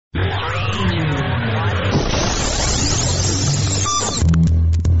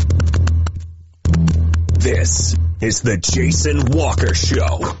is the Jason Walker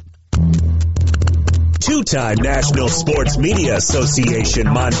Show. Two-time National Sports Media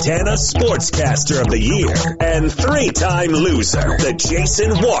Association Montana Sportscaster of the Year and three-time loser, the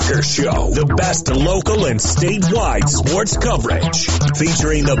Jason Walker Show. The best local and statewide sports coverage,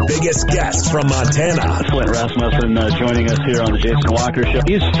 featuring the biggest guests from Montana. Flint Rasmussen joining us here on the Jason Walker Show.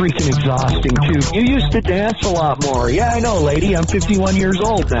 He's freaking exhausting, too. You used to dance a lot more. Yeah, I know, lady. I'm 51 years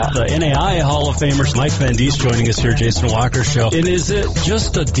old now. The NAI Hall of Famers Mike Van Diest joining us here, Jason Walker Show. And is it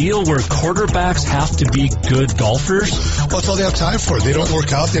just a deal where quarterbacks have to be good golfers? Well, that's all they have time for. They don't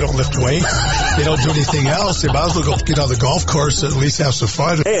work out. They don't lift weight. They don't do anything else. They might as well go get on the golf course and at least have some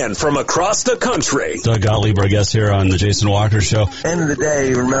fun. And from across the country, Doug Gottlieb, our guest here on the Jason Walker Show. End of the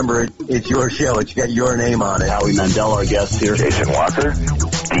day, remember, it's your show. It's got your name on it. Howie Mandel, our guest here. Jason Walker,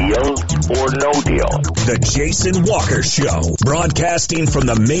 deal or no deal? The Jason Walker Show, broadcasting from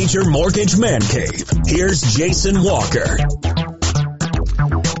the Major Mortgage Man Cave. Here's Jason Walker.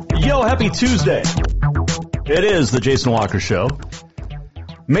 Yo, happy Tuesday. It is the Jason Walker Show.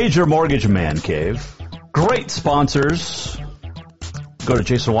 Major Mortgage Man Cave. Great sponsors. Go to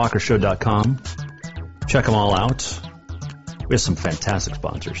jasonwalkershow.com. Check them all out. We have some fantastic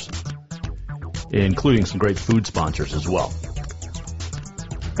sponsors, including some great food sponsors as well.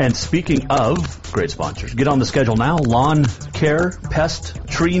 And speaking of great sponsors, get on the schedule now. Lawn care, pest,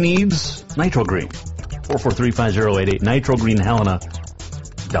 tree needs, Nitro Green. 443-5088,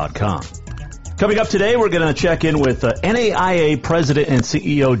 nitrogreenhelena.com. Coming up today, we're going to check in with NAIA President and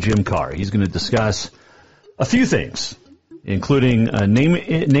CEO Jim Carr. He's going to discuss a few things, including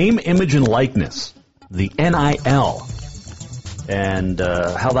name, image, and likeness, the NIL, and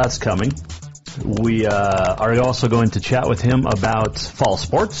how that's coming. We are also going to chat with him about fall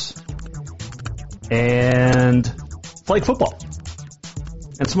sports and flag football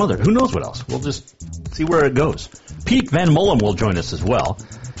and some other. Who knows what else? We'll just see where it goes. Pete Van Mullen will join us as well.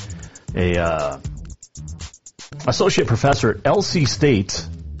 A associate professor at LC State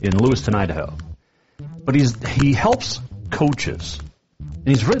in Lewiston, Idaho. But he helps coaches, and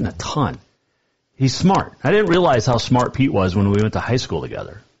he's written a ton. He's smart. I didn't realize how smart Pete was when we went to high school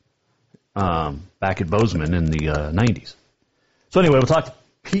together back at Bozeman in the 90s. So anyway, we'll talk to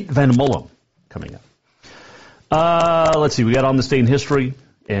Pete Van Mullen coming up. Let's see, we got On the State in History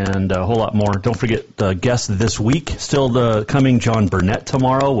and a whole lot more. Don't forget the guest this week, still the coming John Burnett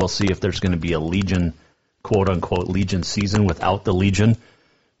tomorrow. We'll see if there's going to be a Legion, quote-unquote, Legion season without the Legion.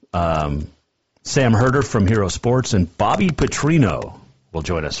 Sam Herder from Hero Sports and Bobby Petrino will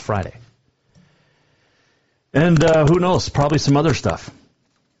join us Friday. And who knows, probably some other stuff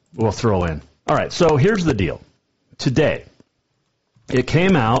we'll throw in. All right, so here's the deal. Today, it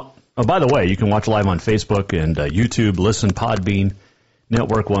came out. Oh, by the way, you can watch live on Facebook and YouTube, listen, Podbean,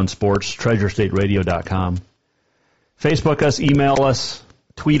 Network One Sports, TreasureStateRadio.com. Facebook us, email us,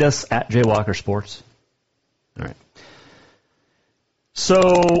 tweet us at JWalkerSports. All right.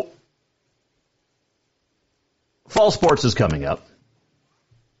 So, fall sports is coming up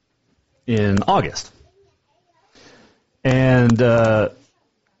in August. And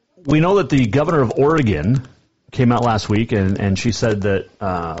we know that the governor of Oregon came out last week, and she said that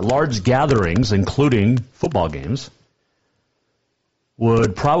large gatherings, including football games,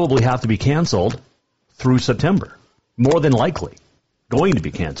 would probably have to be canceled through September. More than likely going to be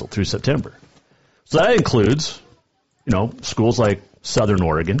canceled through September. So that includes, schools like Southern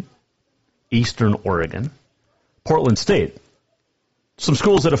Oregon, Eastern Oregon, Portland State. Some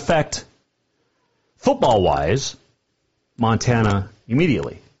schools that affect, football-wise, Montana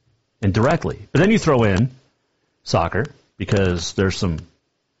immediately and directly. But then you throw in soccer, because there's some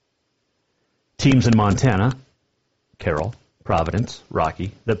teams in Montana, Carroll, Providence,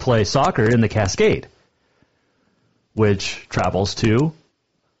 Rocky, that play soccer in the Cascade, which travels to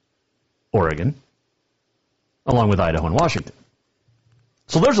Oregon, along with Idaho and Washington.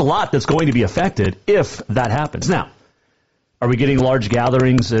 So there's a lot that's going to be affected if that happens. Now, are we getting large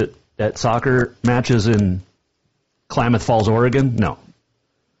gatherings at soccer matches in Klamath Falls, Oregon? No.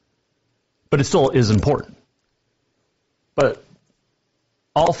 But it still is important. But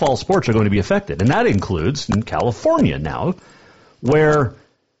all fall sports are going to be affected, and that includes in California now, where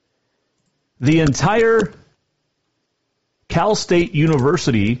the entire Cal State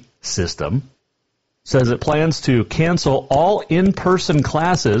University system says it plans to cancel all in-person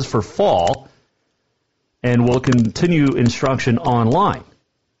classes for fall and will continue instruction online.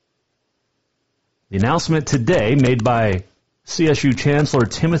 The announcement today, made by CSU Chancellor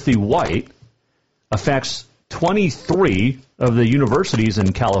Timothy White, affects 23 of the universities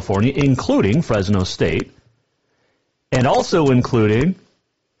in California, including Fresno State, and also including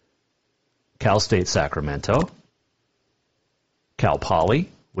Cal State Sacramento, Cal Poly,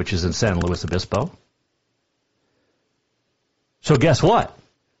 which is in San Luis Obispo. So guess what?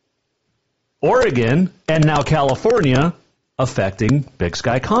 Oregon and now California affecting Big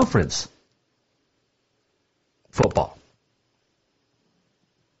Sky Conference football.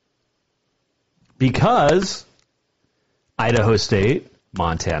 Because Idaho State,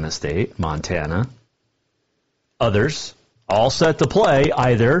 Montana, others, all set to play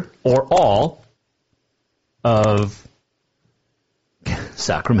either or all of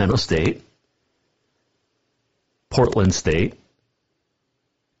Sacramento State, Portland State,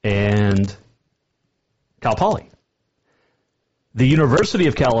 and Cal Poly. The University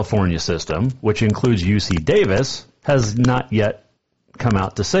of California system, which includes UC Davis, has not yet come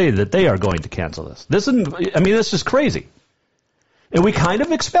out to say that they are going to cancel this. This is crazy. And we kind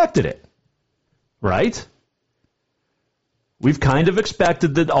of expected it, right? We've kind of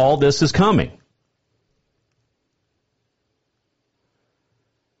expected that all this is coming.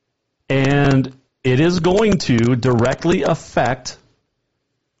 And it is going to directly affect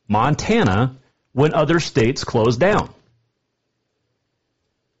Montana when other states close down.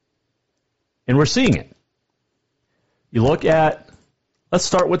 And we're seeing it. You look at, let's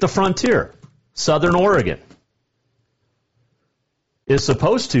start with the frontier. Southern Oregon is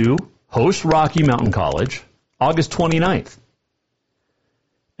supposed to host Rocky Mountain College August 29th.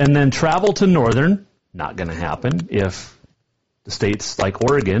 And then travel to Northern, not going to happen. If the states like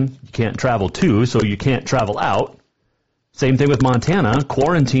Oregon, you can't travel to, so you can't travel out. Same thing with Montana,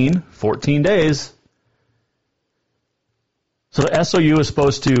 quarantine, 14 days. So the SOU is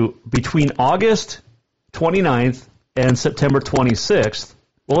supposed to, between August 29th and September 26th,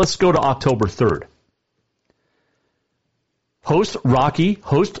 well, let's go to October 3rd. Host Rocky,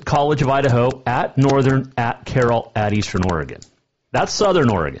 host College of Idaho, at Northern, at Carroll, at Eastern Oregon. That's Southern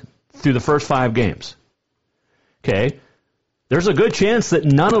Oregon through the first 5 games. Okay, there's a good chance that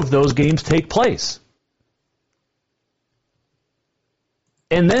none of those games take place.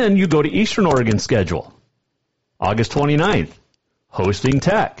 And then you go to Eastern Oregon's schedule. August 29th, hosting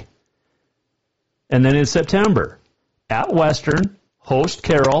Tech. And then in September, at Western, host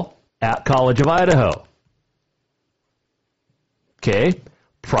Carroll, at College of Idaho. Okay,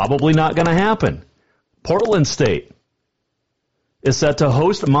 probably not going to happen. Portland State is set to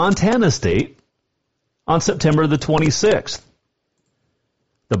host Montana State on September the 26th.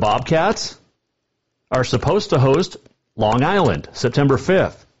 The Bobcats are supposed to host Long Island, September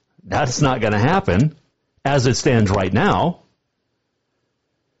 5th. That's not going to happen as it stands right now.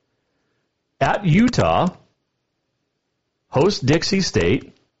 At Utah, host Dixie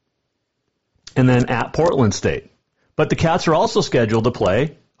State, and then at Portland State. But the Cats are also scheduled to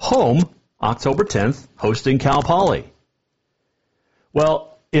play home October 10th, hosting Cal Poly.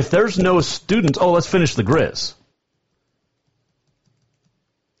 Well, if there's no students, let's finish the Grizz.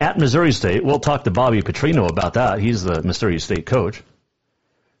 At Missouri State, we'll talk to Bobby Petrino about that. He's the Missouri State coach.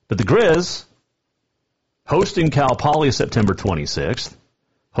 But the Grizz, hosting Cal Poly September 26th,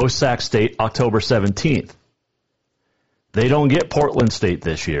 host Sac State October 17th. They don't get Portland State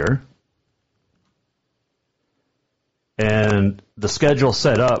this year. And the schedule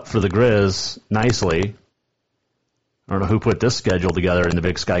set up for the Grizz nicely. I don't know who put this schedule together in the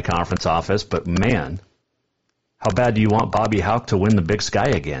Big Sky Conference office, but man, how bad do you want Bobby Houck to win the Big Sky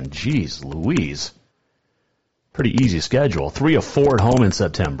again? Jeez Louise. Pretty easy schedule. 3 of 4 at home in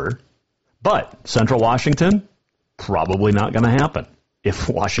September. But Central Washington, probably not going to happen. If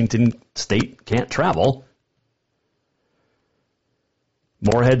Washington State can't travel.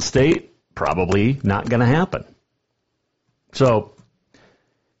 Morehead State, probably not going to happen. So,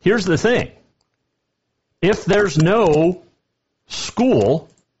 here's the thing. If there's no school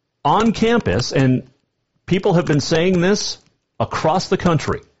on campus, and people have been saying this across the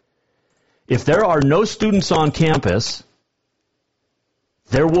country, if there are no students on campus,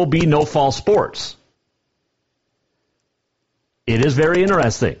 there will be no fall sports. It is very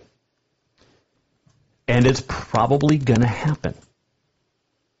interesting. And it's probably going to happen.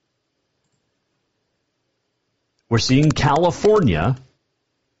 We're seeing California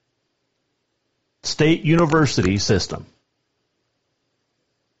State University system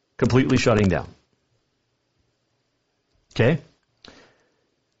completely shutting down. Okay?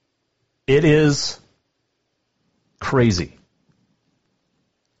 It is crazy.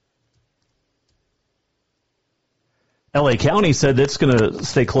 LA County said it's going to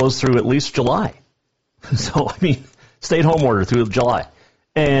stay closed through at least July. So, stay-at-home order through July.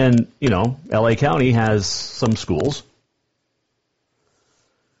 And, LA County has some schools.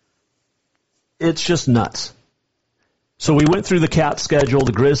 It's just nuts. So we went through the Cat schedule,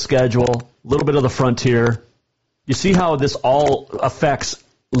 the Grizz schedule, a little bit of the Frontier. You see how this all affects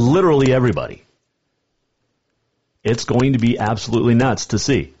literally everybody. It's going to be absolutely nuts to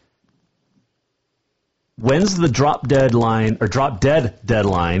see. When's the drop dead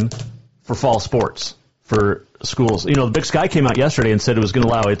deadline for fall sports for schools? You know, the Big Sky came out yesterday and said it was going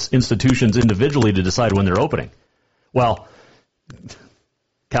to allow its institutions individually to decide when they're opening. Well,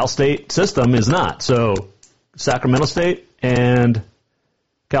 Cal State system is not. So Sacramento State and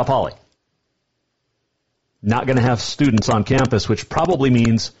Cal Poly not going to have students on campus, which probably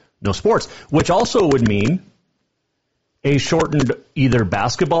means no sports, which also would mean a shortened either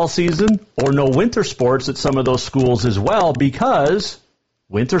basketball season or no winter sports at some of those schools as well, because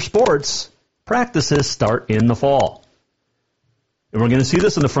winter sports practices start in the fall. And we're going to see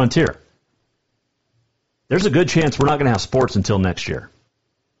this in the Frontier. There's a good chance we're not going to have sports until next year.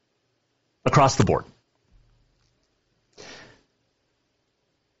 Across the board.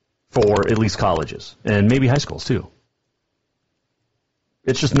 For at least colleges. And maybe high schools too.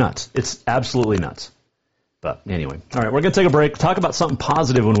 It's just nuts. It's absolutely nuts. But anyway, all right, we're going to take a break, talk about something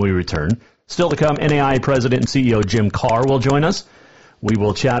positive when we return. Still to come, NAI President and CEO Jim Carr will join us. We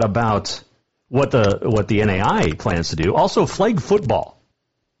will chat about what the NAI plans to do. Also, flag football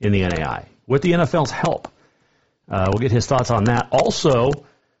in the NAI with the NFL's help. We'll get his thoughts on that. Also,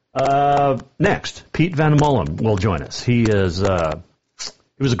 next, Pete Van Mullen will join us. He was a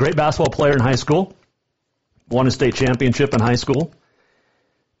great basketball player in high school, won a state championship in high school,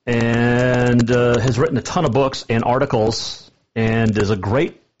 and has written a ton of books and articles, and is a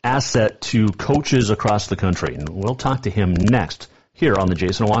great asset to coaches across the country. And we'll talk to him next here on the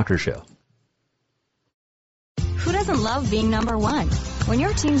Jason Walker Show. Who doesn't love being number one? When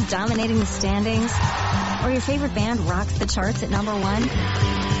your team's dominating the standings, or your favorite band rocks the charts at number one,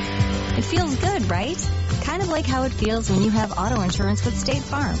 it feels good, right? Kind of like how it feels when you have auto insurance with State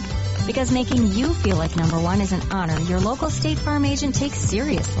Farm. Because making you feel like number one is an honor your local State Farm agent takes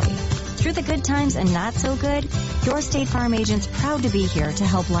seriously. Through the good times and not so good, your State Farm agent's proud to be here to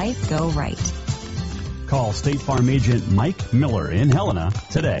help life go right. Call State Farm agent Mike Miller in Helena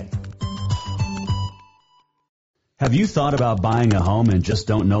today. Have you thought about buying a home and just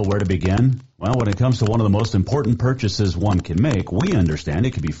don't know where to begin? Well, when it comes to one of the most important purchases one can make, we understand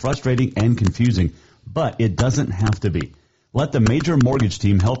it can be frustrating and confusing, but it doesn't have to be. Let the Major Mortgage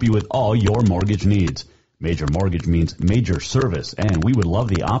team help you with all your mortgage needs. Major Mortgage means major service, and we would love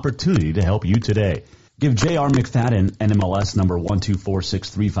the opportunity to help you today. Give J.R. McFadden, NMLS number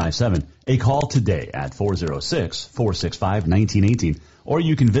 1246357, a call today at 406-465-1918, or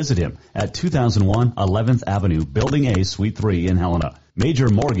you can visit him at 2001 11th Avenue, Building A, Suite 3 in Helena. Major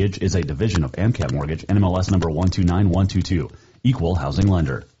Mortgage is a division of AMCAP Mortgage, NMLS number 129122, equal housing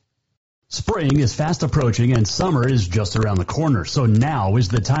lender. Spring is fast approaching and summer is just around the corner, so now is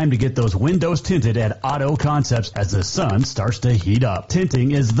the time to get those windows tinted at Auto Concepts as the sun starts to heat up.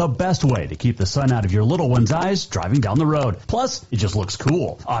 Tinting is the best way to keep the sun out of your little one's eyes driving down the road. Plus, it just looks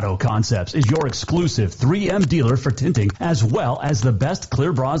cool. Auto Concepts is your exclusive 3M dealer for tinting, as well as the best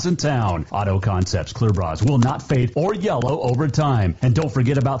clear bras in town. Auto Concepts clear bras will not fade or yellow over time. And don't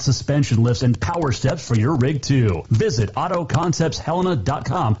forget about suspension lifts and power steps for your rig too. Visit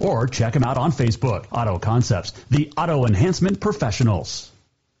AutoConceptsHelena.com or check them out on Facebook. Auto Concepts, the auto enhancement professionals.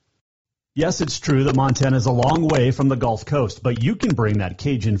 Yes, it's true that Montana is a long way from the Gulf Coast, but you can bring that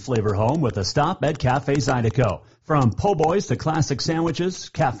Cajun flavor home with a stop at Cafe Zydeco. From po' boys to classic sandwiches,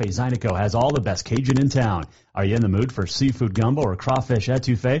 Cafe Zydeco has all the best Cajun in town. Are you in the mood for seafood gumbo or crawfish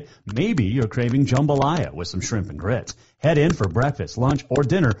etouffee? Maybe you're craving jambalaya with some shrimp and grits. Head in for breakfast, lunch, or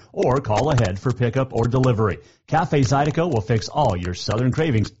dinner, or call ahead for pickup or delivery. Cafe Zydeco will fix all your southern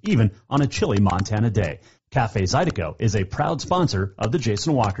cravings, even on a chilly Montana day. Cafe Zydeco is a proud sponsor of the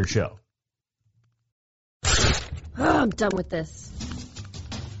Jason Walker Show. I'm done with this.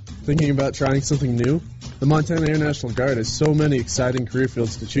 Thinking about trying something new? The Montana Air National Guard has so many exciting career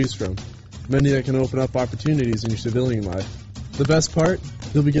fields to choose from, many that can open up opportunities in your civilian life. The best part?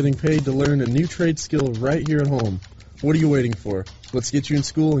 You'll be getting paid to learn a new trade skill right here at home. What are you waiting for? Let's get you in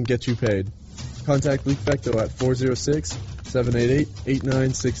school and get you paid. Contact Luke Fecto at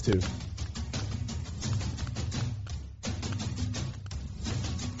 406-788-8962.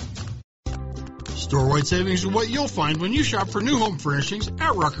 Store-wide savings are what you'll find when you shop for new home furnishings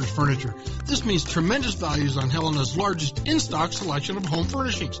at Rucker's Furniture. This means tremendous values on Helena's largest in-stock selection of home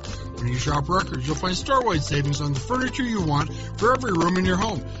furnishings. When you shop Rucker's, you'll find store-wide savings on the furniture you want for every room in your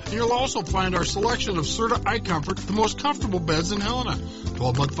home. And you'll also find our selection of Serta iComfort, the most comfortable beds in Helena.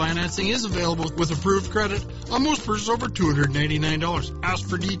 12-month financing is available with approved credit on most purchases over $299. Ask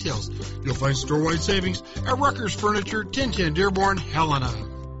for details. You'll find store-wide savings at Rucker's Furniture, 1010 Dearborn, Helena.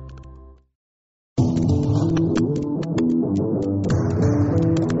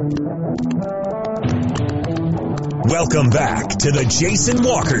 Welcome back to the Jason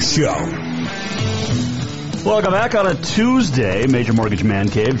Walker Show. Welcome back on a Tuesday, Major Mortgage Man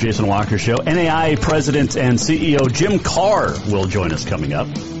Cave, Jason Walker Show. NAI President and CEO Jim Carr will join us coming up.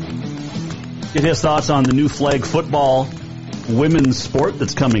 Get his thoughts on the new flag football women's sport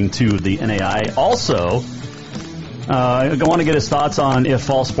that's coming to the NAI. Also, I want to get his thoughts on if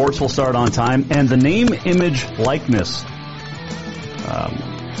fall sports will start on time and the name, image, likeness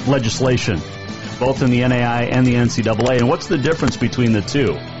legislation, both in the NAI and the NCAA, and what's the difference between the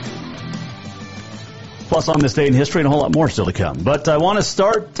two. Plus, on this day in history and a whole lot more still to come. But I want to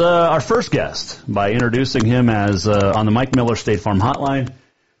start our first guest by introducing him as on the Mike Miller State Farm Hotline.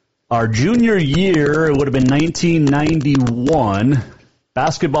 Our junior year, it would have been 1991,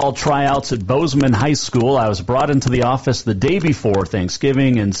 basketball tryouts at Bozeman High School. I was brought into the office the day before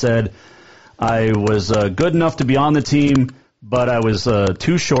Thanksgiving and said I was good enough to be on the team, but I was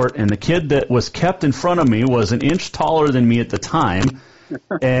too short, and the kid that was kept in front of me was an inch taller than me at the time,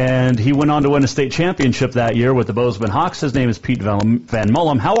 and he went on to win a state championship that year with the Bozeman Hawks. His name is Pete Van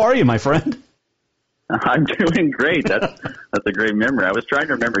Mullum. How are you, my friend? I'm doing great. That's a great memory. I was trying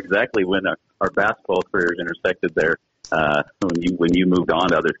to remember exactly when our basketball careers intersected there when you moved on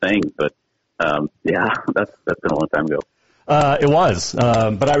to other things. But yeah, that's been a long time ago. It was,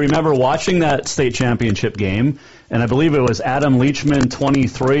 but I remember watching that state championship game, and I believe it was Adam Leachman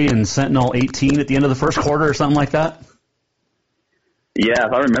 23 and Sentinel 18 at the end of the first quarter or something like that. Yeah,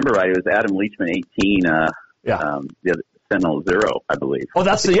 if I remember right, it was Adam Leachman 18. The other Sentinel 0, I believe. Oh,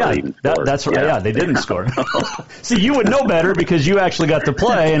 that's right. Yeah, they didn't score. See, you would know better because you actually got to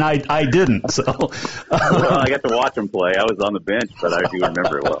play, and I didn't. So, well, I got to watch them play. I was on the bench, but I do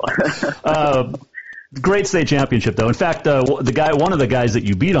remember it well. Great state championship, though. In fact, one of the guys that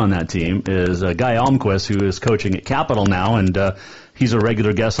you beat on that team is Guy Almquist, who is coaching at Capital now, and he's a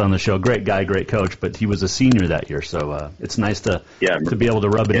regular guest on the show. Great guy, great coach, but he was a senior that year, so it's nice to be able to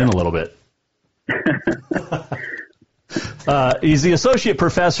rub it in a little bit. He's the associate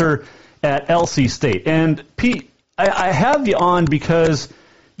professor at LC State. And, Pete, I have you on because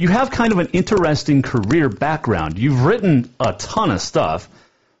you have kind of an interesting career background. You've written a ton of stuff,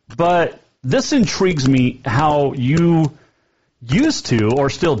 but this intrigues me how you used to, or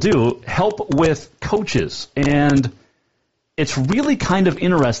still do, help with coaches. And it's really kind of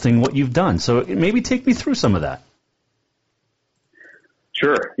interesting what you've done. So maybe take me through some of that.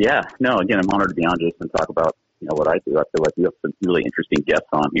 Sure, yeah. No, again, I'm honored to be on, Jason, and talk about what I do. I feel like you have some really interesting guests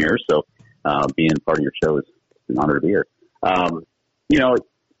on here, so being part of your show is an honor to be here.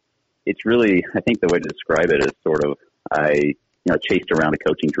 It's really, I think the way to describe it is sort of I chased around a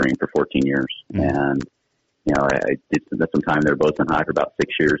coaching dream for 14 years, and I did spend some time there, Bozeman High, for about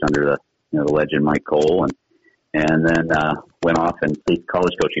 6 years under the legend Mike Cole, and then went off and stayed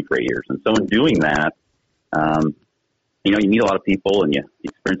college coaching for 8 years. And so in doing that, you meet a lot of people and you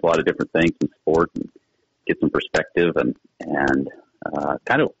experience a lot of different things in sport and get some perspective and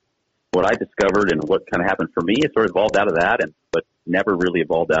kind of what I discovered and what kind of happened for me, it sort of evolved out of that, but never really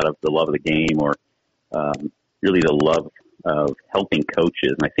evolved out of the love of the game or really the love of helping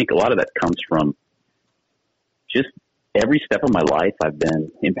coaches. And I think a lot of that comes from just every step of my life I've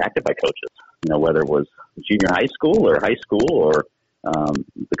been impacted by coaches, whether it was junior high school or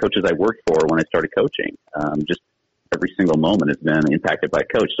the coaches I worked for when I started coaching. Just every single moment has been impacted by a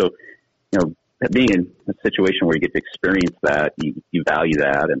coach. So, being in a situation where you get to experience that, you value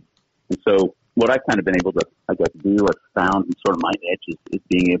that. And so what I've kind of been able to, do or found in sort of my niche is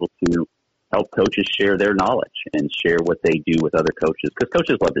being able to help coaches share their knowledge and share what they do with other coaches, because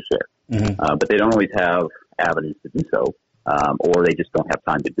coaches love to share, but they don't always have avenues to do so, or they just don't have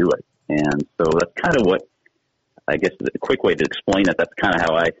time to do it. And so that's kind of what, I guess, the quick way to explain it. That's kind of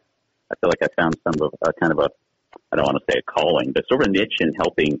how I feel like I found some of a kind of I don't want to say a calling, but sort of a niche in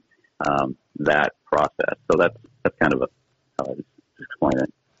helping that process. So that's kind of how I just explain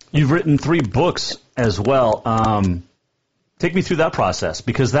it. You've written 3 books as well. Take me through that process,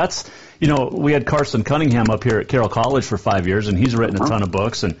 because that's, we had Carson Cunningham up here at Carroll College for 5 years, and he's written a ton of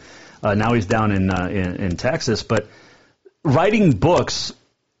books, and now he's down in Texas. But writing books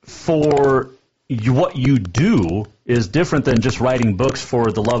for what you do is different than just writing books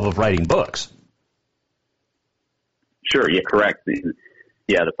for the love of writing books. Sure, yeah, correct.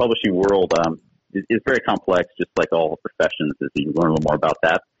 Yeah, the publishing world is very complex, just like all professions, as you learn a little more about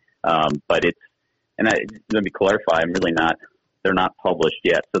that. But let me clarify, I'm really not, they're not published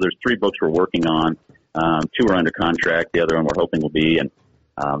yet. So there's 3 books we're working on. 2 are under contract. The other one we're hoping will be, and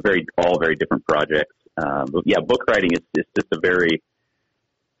all very different projects. But yeah, book writing is just a very,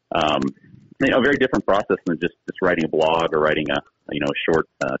 very different process than just writing a blog or writing a short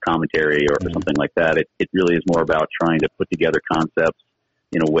commentary or something like that. It really is more about trying to put together concepts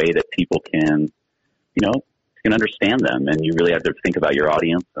in a way that people can understand them, and you really have to think about your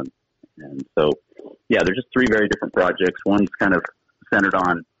audience. And so, yeah, there's just 3 very different projects. One's kind of centered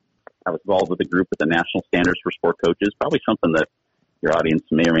on, I was involved with a group at the National Standards for Sport Coaches, probably something that your audience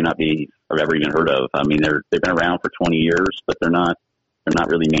may or may not have ever even heard of. I mean, they've been around for 20 years, but they're not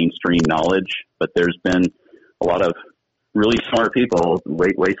really mainstream knowledge. But there's been a lot of really smart people,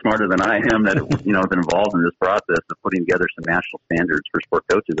 way smarter than I am, that have been involved in this process of putting together some national standards for sport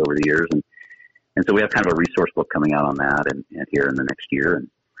coaches over the years. And so we have kind of a resource book coming out on that and here in the next year. And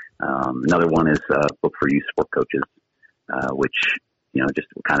another one is a book for youth sport coaches, which just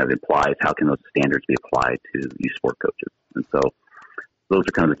kind of implies how can those standards be applied to youth sport coaches. And so those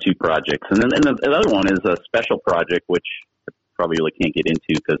are kind of the 2 projects. And then the other one is a special project, which I probably really can't get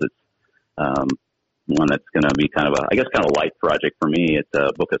into because it's one that's going to be kind of a light project for me. It's a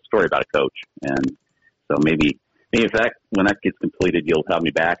story about a coach. And so maybe in fact, when that gets completed, you'll have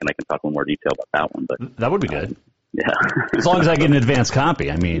me back and I can talk in more detail about that one. But that would be good. Yeah. As long as I get an advance copy.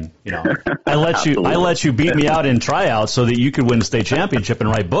 I mean, I let you beat me out in tryouts so that you could win the state championship and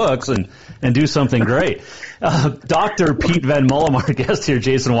write books and do something great. Dr. Pete Van Mullum, our guest here,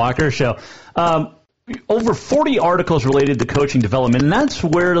 Jason Walker Show. Over 40 articles related to coaching development, and that's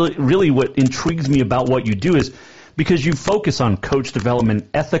where really what intrigues me about what you do is because you focus on coach development,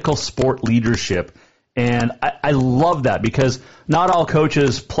 ethical sport leadership. And I love that because not all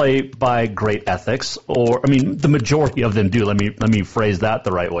coaches play by great ethics, the majority of them do. Let me phrase that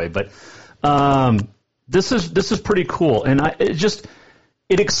the right way. But this is pretty cool, and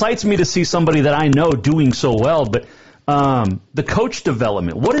it excites me to see somebody that I know doing so well. But the coach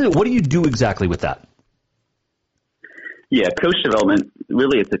development, what do you do exactly with that? Yeah, coach development,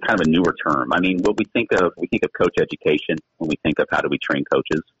 really it's a kind of a newer term. I mean, what we think of coach education when we think of how do we train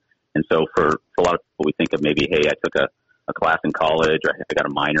coaches. And so for a lot of people, we think of maybe, hey, I took a class in college, or I got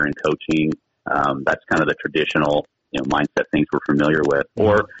a minor in coaching. That's kind of the traditional, mindset things we're familiar with.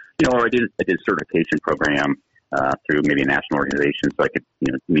 Or I did a certification program through maybe a national organization, so I could,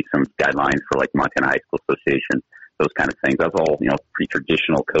 meet some guidelines for like Montana High School Association, those kind of things. That's all, pretty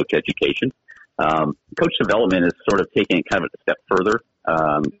traditional coach education. Coach development is sort of taking it kind of a step further.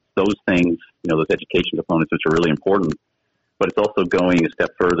 Those things, those education components, which are really important. But it's also going a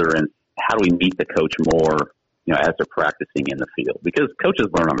step further in how do we meet the coach more, as they're practicing in the field? Because coaches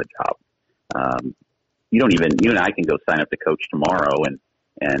learn on the job. You and I can go sign up to coach tomorrow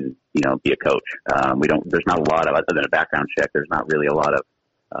and be a coach. There's not a lot of, other than a background check, there's not really a lot of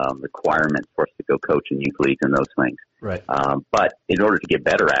requirements for us to go coach in youth leagues and those things. Right. But in order to get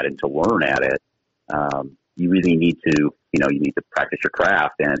better at it and to learn at it, you really need to, you need to practice your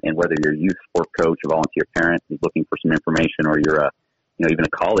craft, and whether you're a youth sport coach, a volunteer parent who's looking for some information, or you're even a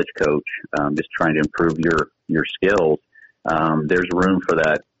college coach, just trying to improve your skills, there's room for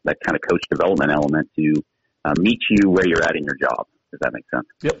that kind of coach development element to meet you where you're at in your job. Does that make sense?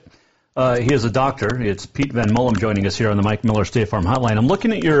 Yep. He is a doctor. It's Pete Van Mullum joining us here on the Mike Miller State Farm Hotline. I'm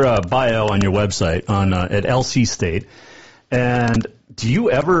looking at your bio on your website at LC State. And are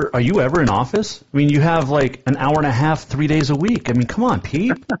you ever in office? I mean, you have like an hour and a half, 3 days a week. I mean, come on,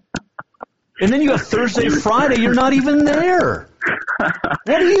 Pete. And then you have Thursday, Friday. You're not even there. What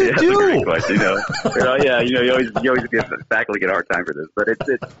do you do? That's a great question, you always get faculty get a hard time for this, but it's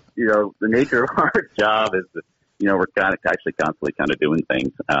the nature of our job is that, we're kind of actually constantly kind of doing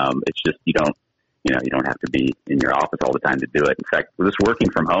things. It's just you don't have to be in your office all the time to do it. In fact, this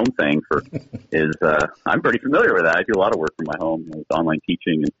working from home thing I'm pretty familiar with that. I do a lot of work from my home with online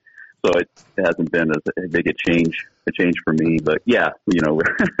teaching, and so it hasn't been as big a change for me. But yeah, we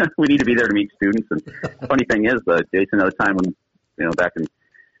need to be there to meet students. And the funny thing is, Jason, at the time when back in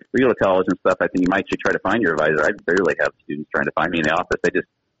we go to college and stuff, I think you might should try to find your advisor. I barely have students trying to find me in the office. They just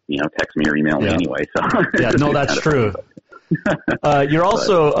text me or email me anyway. So that's true. You're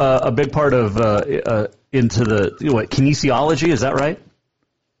also a big part of into the kinesiology. Is that right?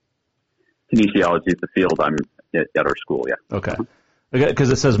 Kinesiology is the field I'm at our school. Yeah. Okay. Because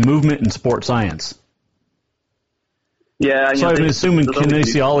it says movement and sport science. Yeah. So I'm assuming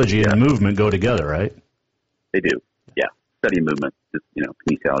kinesiology and movement go together, right? They do. Yeah. Study of movement. Just,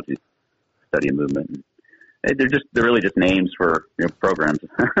 kinesiology, study of movement. They're really just names for programs.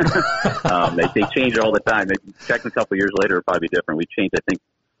 They change all the time. They check a couple of years later, it'll probably be different. We've changed, I think,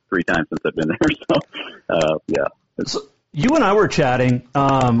 3 times since I've been there. So, yeah. So you and I were chatting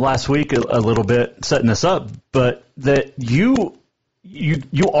last week a little bit, setting this up, but that you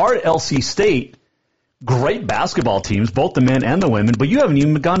are at LC State, great basketball teams, both the men and the women, but you haven't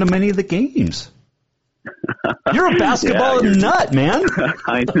even gone to many of the games. You're a basketball nut, man.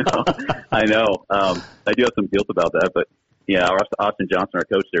 I know. I do have some guilt about that, but yeah, Austin Johnson, our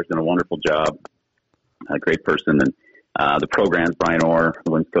coach there, has done a wonderful job. A great person, and the programs, Brian Orr,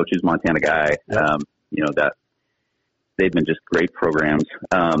 the women's coach, who's a Montana guy. That they've been just great programs.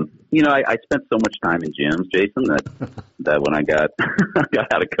 I spent so much time in gyms, Jason, that when I got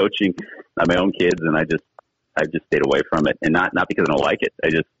out of coaching, my own kids, and I just stayed away from it, and not because I don't like it. I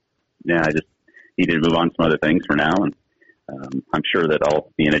just needed to move on to some other things for now, and I'm sure that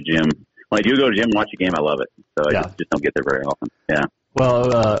I'll be in a gym. When I do go to the gym and watch a game, I love it. So I just don't get there very often. Yeah.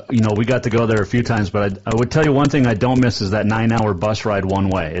 Well, we got to go there a few times, but I would tell you one thing I don't miss is that 9-hour bus ride one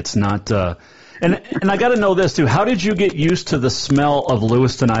way. It's not, and I got to know this too. How did you get used to the smell of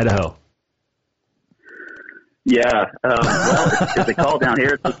Lewiston, Idaho? Yeah. If they call down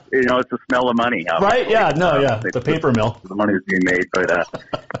here, it's the smell of money. Right? Yeah. The paper mill. The money is being made, but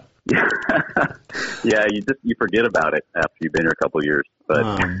yeah, you forget about it after you've been here a couple of years. But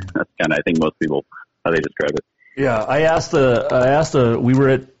that's kind of, I think, most people how they describe it. Yeah, I asked we were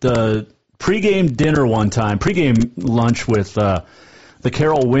at pregame dinner one time, pregame lunch with the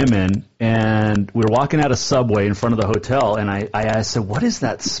Carroll women, and we were walking out of Subway in front of the hotel, and I said, what is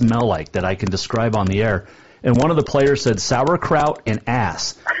that smell like that I can describe on the air? And one of the players said sauerkraut and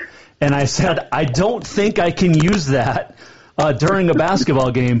ass. And I said, I don't think I can use that during a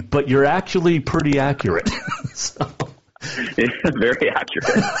basketball game, but you're actually pretty accurate. So. Very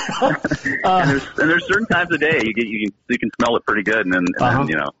accurate. And there's certain times of day you can smell it pretty good, and then not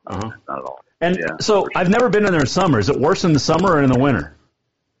at all. And so I've never been in there in summer. Is it worse in the summer or in the winter?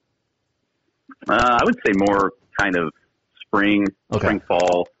 I would say more kind of spring,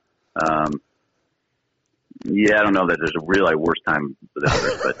 fall. I don't know that there's a really worse time than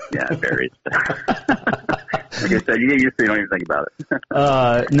others, but yeah, it varies. Like I said, you get used to it, you don't even think about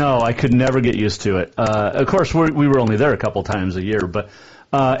it. No, I could never get used to it. Of course, we were only there a couple times a year, but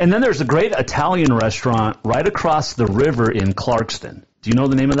and then there's a great Italian restaurant right across the river in Clarkston. Do you know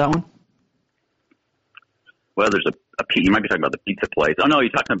the name of that one? Well, there's you might be talking about the pizza place. Oh no, you're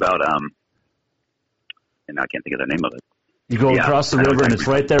talking about and I can't think of the name of it. You go across the river, and it's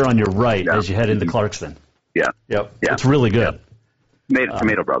right there on your right as you head into Clarkston. Yeah. Yep. Yeah. It's really good. Yeah.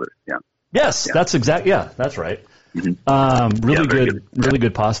 Tomato Brothers. Yeah. Yes, that's exact. Yeah, that's right. Mm-hmm. Really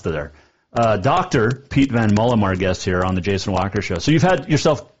good pasta there. Dr. Pete Van Mullum, our guest here on the Jason Walker Show. So you've had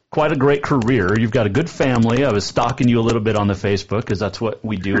yourself quite a great career. You've got a good family. I was stalking you a little bit on the Facebook because that's what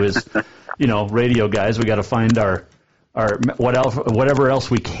we do as, radio guys. We got to find our whatever else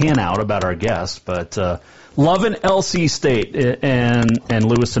we can out about our guests. But loving LC State and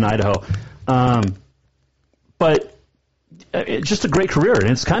Lewiston, Idaho. But it's just a great career,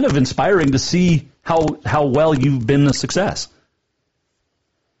 and it's kind of inspiring to see how well you've been a success.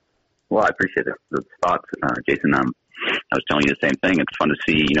 Well, I appreciate the thoughts, Jason. I was telling you the same thing. It's fun to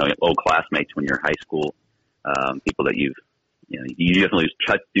see, old classmates when you're in high school, people that you definitely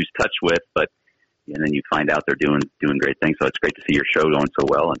lose touch with, and then you find out they're doing great things. So it's great to see your show going so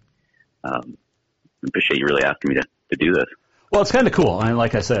well, and I appreciate you really asking me to do this. Well, it's kind of cool. And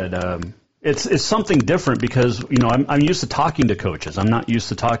like I said, it's something different because I'm used to talking to coaches. I'm not used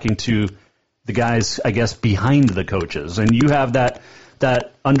to talking to the guys, I guess, behind the coaches, and you have that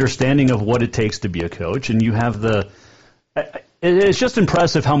understanding of what it takes to be a coach, and you have it's just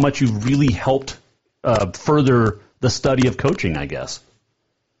impressive how much you've really helped further the study of coaching, I guess.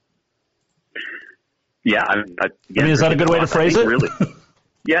 Yeah, is that a good way to phrase it? Really,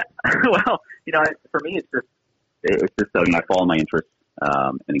 yeah. Well, for me, it's just I follow my interests,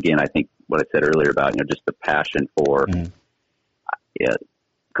 and again, I think what I said earlier about just the passion for.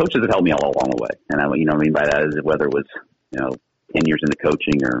 Coaches have helped me all along the way, and what I mean by that is whether it was 10 years into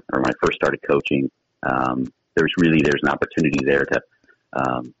coaching or when I first started coaching, there's an opportunity there to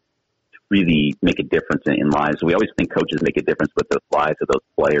really make a difference in lives. We always think coaches make a difference with the lives of those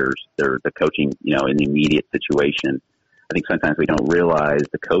players. They're the coaching, in the immediate situation. I think sometimes we don't realize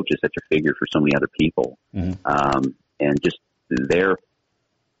the coach is such a figure for so many other people, and just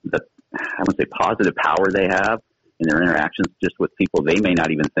I would say positive power they have in their interactions just with people. They may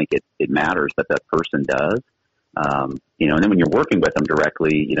not even think it matters, but that person does. And then when you're working with them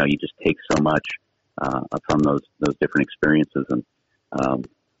directly, you just take so much from those different experiences. And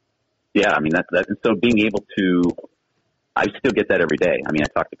and so being able to, I still get that every day. I mean, I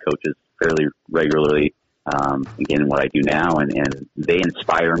talk to coaches fairly regularly, again, in what I do now, and they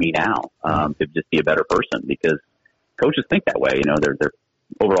inspire me now to just be a better person because coaches think that way. They're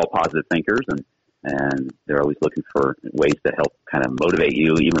overall positive thinkers, and they're always looking for ways to help kind of motivate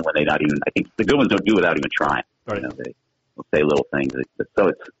you, even when I think the good ones don't do without even trying. Right. They will say little things.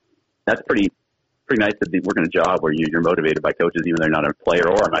 So that's pretty pretty nice to work in a job where you're motivated by coaches, even though they're not a player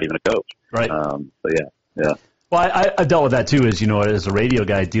or not even a coach. Right. So yeah. Well, I dealt with that too, as a radio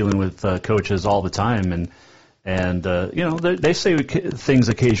guy dealing with coaches all the time, and they say things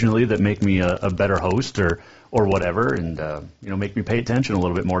occasionally that make me a better host or whatever, and make me pay attention a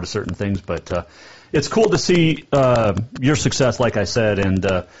little bit more to certain things. But it's cool to see your success, like I said,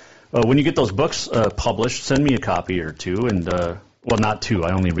 and when you get those books published, send me a copy or two, and well, not two,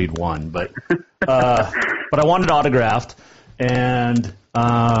 I only read one, but I want it autographed, and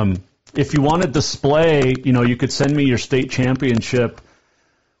if you want to display, you could send me your state championship,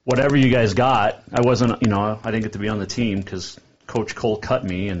 whatever you guys got. I wasn't, I didn't get to be on the team because Coach Cole cut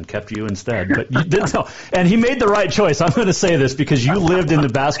me and kept you instead. But you did know, and he made the right choice. I'm going to say this because you lived in the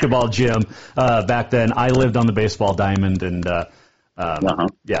basketball gym back then. I lived on the baseball diamond, and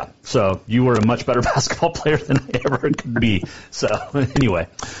yeah, so you were a much better basketball player than I ever could be. So anyway,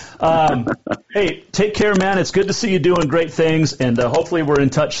 hey, take care, man. It's good to see you doing great things, and hopefully we're in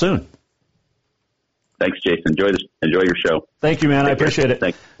touch soon. Thanks, Jason. Enjoy your show. Thank you, man. I appreciate it.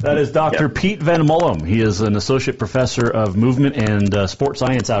 Thanks. That is Dr. Pete Van Mullum. He is an associate professor of movement and sports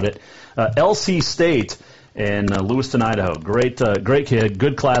science out at LC State in Lewiston, Idaho. Great kid,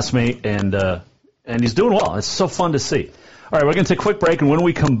 good classmate, and he's doing well. It's so fun to see. All right, we're going to take a quick break, and when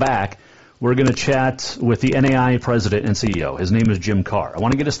we come back, we're going to chat with the NAI president and CEO. His name is Jim Carr. I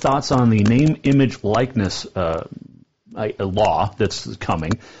want to get his thoughts on the name, image, likeness law that's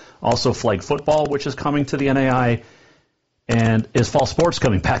coming. Also, flag football, which is coming to the NAI, and is fall sports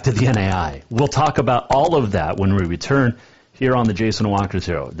coming back to the NAI? We'll talk about all of that when we return here on the Jason Walker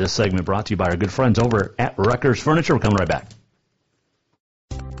Show. This segment brought to you by our good friends over at Rutgers Furniture. We're coming right back.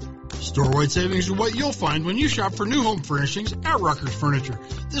 Store-wide savings are what you'll find when you shop for new home furnishings at Rutgers Furniture.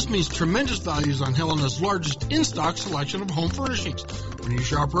 This means tremendous values on Helena's largest in-stock selection of home furnishings. When you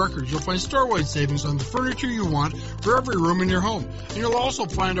shop Rutgers, you'll find store-wide savings on the furniture you want for every room in your home. And you'll also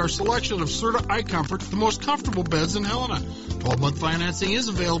find our selection of Serta iComfort, the most comfortable beds in Helena. 12-month financing is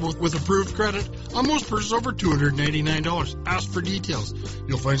available with approved credit on most purchases over $299. Ask for details.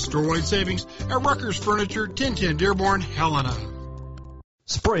 You'll find store-wide savings at Rutgers Furniture, 1010 Dearborn, Helena.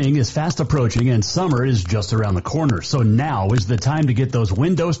 Spring is fast approaching and summer is just around the corner, so now is the time to get those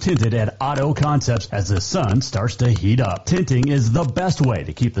windows tinted at Auto Concepts as the sun starts to heat up. Tinting is the best way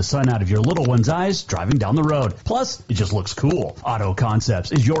to keep the sun out of your little one's eyes driving down the road. Plus, it just looks cool. Auto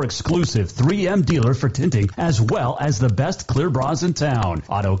Concepts is your exclusive 3M dealer for tinting as well as the best clear bras in town.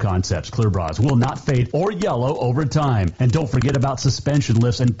 Auto Concepts clear bras will not fade or yellow over time. And don't forget about suspension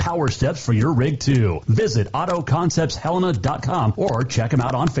lifts and power steps for your rig too. Visit AutoConceptsHelena.com or check them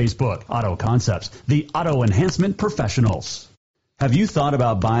out on Facebook. Auto Concepts, the auto enhancement professionals. Have you thought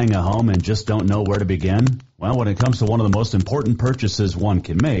about buying a home and just don't know where to begin? Well, when it comes to one of the most important purchases one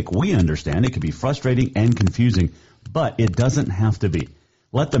can make, we understand it can be frustrating and confusing, but it doesn't have to be.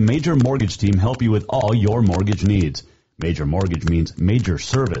 Let the Major Mortgage team help you with all your mortgage needs. Major Mortgage means major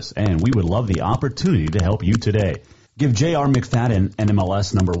service, and we would love the opportunity to help you today. Give J.R. McFadden,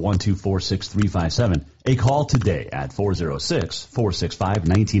 NMLS number 1246357, a call today at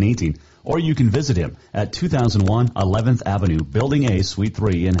 406-465-1918, or you can visit him at 2001 11th Avenue, Building A, Suite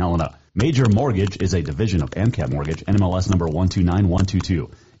 3 in Helena. Major Mortgage is a division of AMCAP Mortgage, NMLS number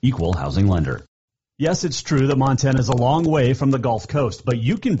 129122, equal housing lender. Yes, it's true that Montana is a long way from the Gulf Coast, but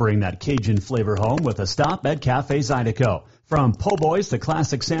you can bring that Cajun flavor home with a stop at Cafe Zydeco. From po' boys to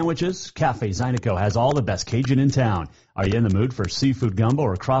classic sandwiches, Cafe Zydeco has all the best Cajun in town. Are you in the mood for seafood gumbo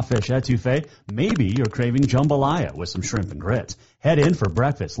or crawfish etouffee? Maybe you're craving jambalaya with some shrimp and grits. Head in for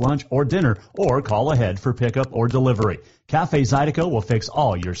breakfast, lunch, or dinner, or call ahead for pickup or delivery. Cafe Zydeco will fix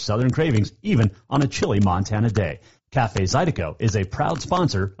all your southern cravings, even on a chilly Montana day. Cafe Zydeco is a proud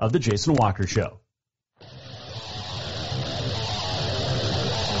sponsor of the Jason Walker Show.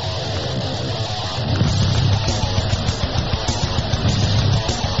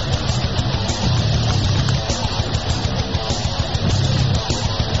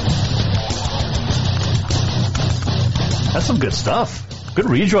 That's some good stuff. Good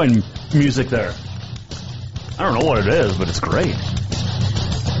rejoin music there. I don't know what it is, but it's great.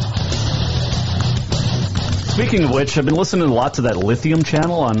 Speaking of which, I've been listening a lot to that Lithium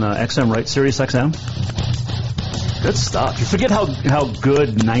channel on XM, right? Sirius XM. Good stuff. You forget how good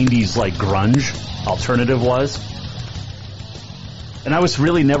 90s like grunge alternative was. And I was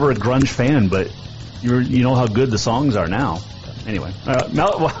really never a grunge fan, but you know how good the songs are now. Anyway,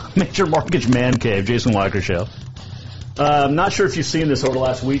 Major Mortgage Man Cave, Jason Walker Show. I'm not sure if you've seen this over the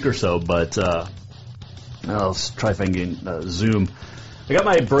last week or so, but let's try if I can zoom. I got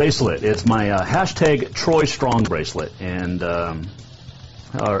my bracelet. It's my hashtag Troy Strong bracelet, and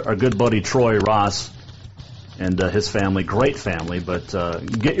our good buddy Troy Ross and his family. Great family, but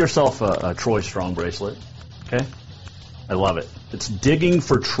get yourself a Troy Strong bracelet, okay? I love it. It's Digging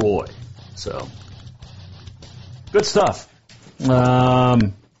for Troy. So, good stuff.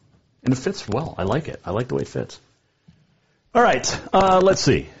 And it fits well. I like it. I like the way it fits. All right, let's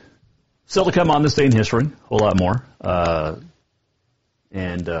see. Still to come on this day in history, a whole lot more.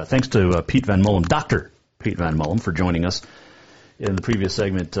 And thanks to Pete Van Mullum, Dr. Pete Van Mullum, for joining us in the previous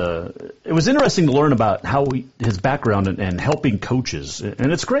segment. It was interesting to learn about his background and helping coaches,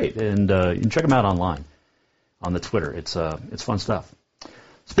 and it's great. And you can check him out online on the Twitter. It's fun stuff.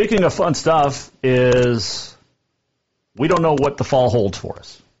 Speaking of fun stuff, we don't know what the fall holds for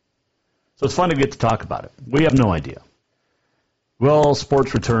us. So it's fun to get to talk about it. We have no idea. Will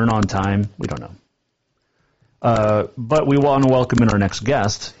sports return on time? We don't know. But we want to welcome in our next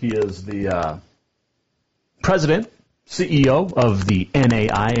guest. He is the president, CEO of the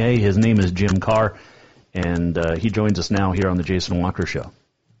NAIA. His name is Jim Carr, and he joins us now here on the Jason Walker Show.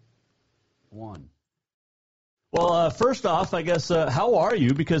 Well, first off, I guess, how are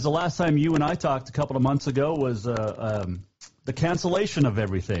you? Because the last time you and I talked a couple of months ago was the cancellation of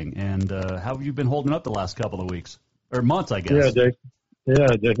everything. And how have you been holding up the last couple of weeks? Or months, I guess. Yeah,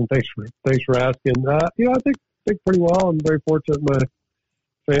 Jason, thanks for asking. I think pretty well. I'm very fortunate my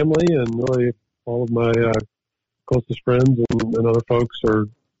family and really all of my closest friends and other folks are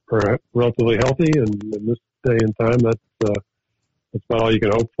relatively healthy. And in this day and time, that's about all you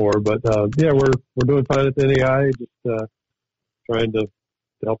can hope for. But we're doing fine at the NAI, just trying to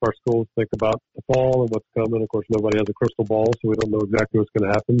help our schools think about the fall and what's coming. Of course, nobody has a crystal ball, so we don't know exactly what's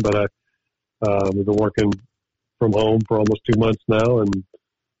going to happen. But we've been working from home for almost 2 months now, and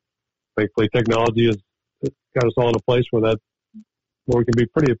thankfully technology has got us all in a place where we can be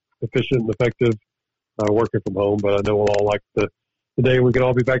pretty efficient and effective working from home. But I know we'll all like the day we can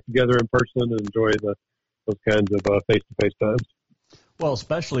all be back together in person and enjoy those kinds of face-to-face times. Well,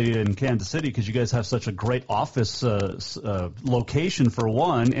 especially in Kansas City, because you guys have such a great office location for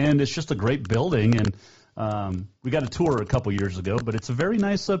one, and it's just a great building. And we got a tour a couple years ago, but it's a very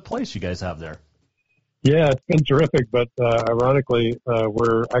nice place you guys have there. Yeah, it's been terrific, but ironically,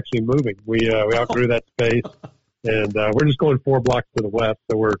 we're actually moving. We outgrew that space, and we're just going 4 blocks to the west,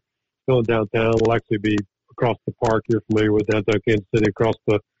 so we're still in downtown. We'll actually be across the park. You're familiar with downtown Kansas City, across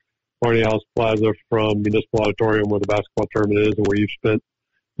the Barney House Plaza from Municipal Auditorium, where the basketball tournament is, and where you've spent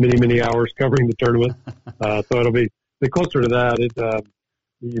many, many hours covering the tournament. So it'll be closer to that.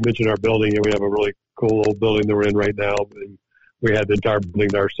 You mentioned our building, and we have a really cool old building that we're in right now. And we had the entire building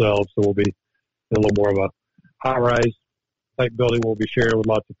to ourselves, so we'll be a little more of a high-rise type building we'll be sharing with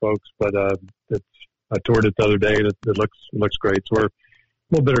lots of folks. But I toured it the other day, and it looks great. So we're a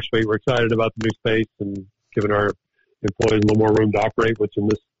little bittersweet. We're excited about the new space and giving our employees a little more room to operate, which in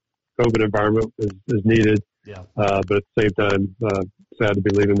this COVID environment is needed. Yeah. But at the same time, sad to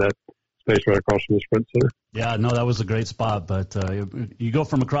be leaving that space right across from the Sprint Center. Yeah, no, that was a great spot. But you go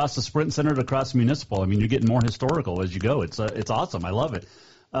from across the Sprint Center to across Municipal. I mean, you're getting more historical as you go. It's awesome. I love it.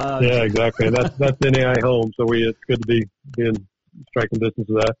 Yeah, exactly. That's NAI home, so it's good to be in striking distance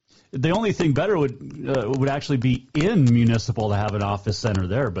of that. The only thing better would actually be in Municipal to have an office center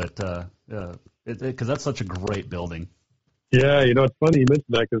there, but because that's such a great building. Yeah, it's funny you mentioned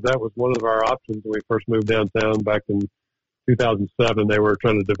that because that was one of our options when we first moved downtown back in 2007. They were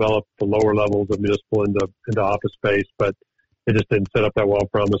trying to develop the lower levels of Municipal into office space, but it just didn't set up that well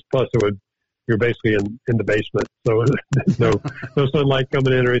for us. Plus, you're basically in the basement, so there's no sunlight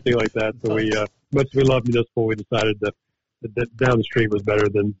coming in or anything like that. So much as we love Municipal, we decided that down the street was better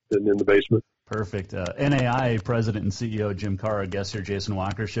than in the basement. Perfect. NAI President and CEO Jim Carr, our guest here, Jason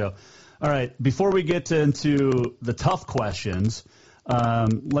Walker Show. All right, before we get into the tough questions,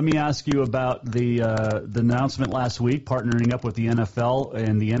 let me ask you about the announcement last week, partnering up with the NFL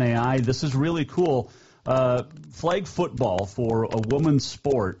and the NAI. This is really cool. Flag football for a women's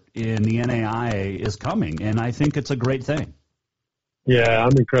sport in the NAIA is coming, and I think it's a great thing. Yeah,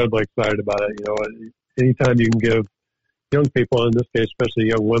 I'm incredibly excited about it. Anytime you can give young people, in this case, especially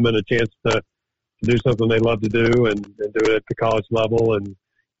young women, a chance to do something they love to do and do it at the college level and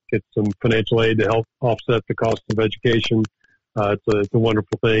get some financial aid to help offset the cost of education, it's a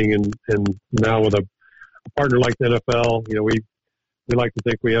wonderful thing. And now with a partner like the NFL, we like to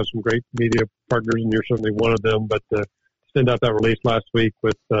think we have some great media partners, and you're certainly one of them. But to send out that release last week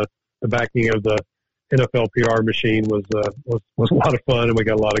with the backing of the NFL PR machine was a lot of fun, and we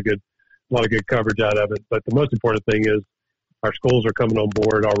got a lot of good coverage out of it. But the most important thing is our schools are coming on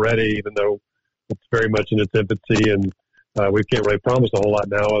board already, even though it's very much in its infancy, and we can't really promise a whole lot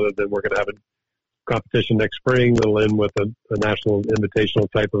now other than we're going to have a competition next spring that'll end with a national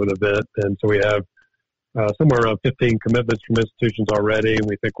invitational type of an event. And so we have somewhere around 15 commitments from institutions already, and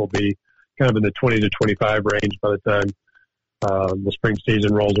we think we'll be kind of in the 20 to 25 range by the time the spring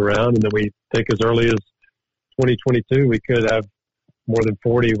season rolls around. And then we think as early as 2022, we could have more than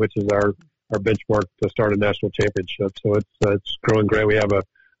 40, which is our benchmark to start a national championship. So it's growing great. We have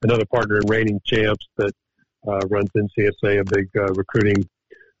another partner in Reigning Champs that runs NCSA, a big recruiting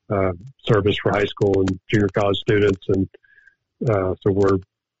service for high school and junior college students. And so we're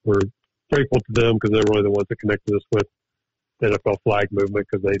grateful to them because they're really the ones that connected us with the NFL flag movement,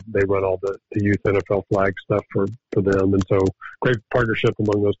 because they run all the youth NFL flag stuff for them. And so great partnership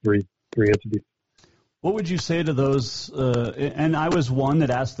among those three entities. What would you say to those? And I was one that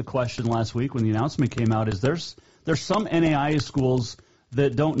asked the question last week when the announcement came out. Is there's some NAIA schools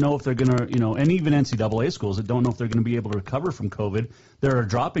that don't know if they're going to, and even NCAA schools that don't know if they're going to be able to recover from COVID. They're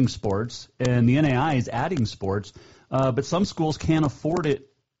dropping sports, and the NAIA is adding sports, but some schools can't afford it.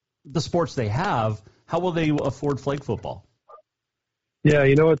 The sports they have, how will they afford flag football? Yeah,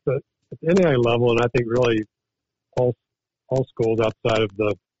 at the NAIA level, and I think really all schools outside of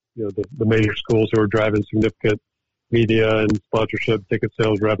the major schools who are driving significant media and sponsorship, ticket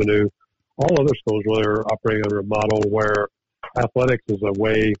sales revenue, all other schools really are operating under a model where athletics is a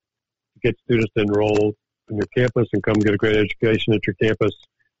way to get students to enroll in your campus and come get a great education at your campus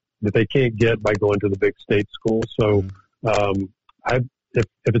that they can't get by going to the big state schools. So if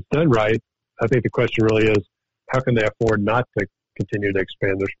it's done right, I think the question really is, how can they afford not to continue to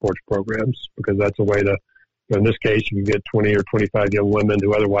expand their sports programs? Because that's a way to, in this case, you can get 20 or 25 young women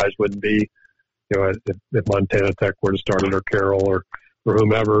who otherwise wouldn't be, if Montana Tech were to start it, or Carroll or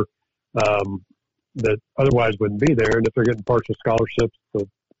whomever, that otherwise wouldn't be there. And if they're getting partial scholarships, the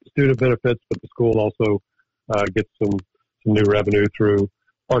student benefits, but the school also gets some new revenue through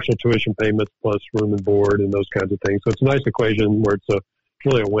partial tuition payments plus room and board and those kinds of things. So it's a nice equation where it's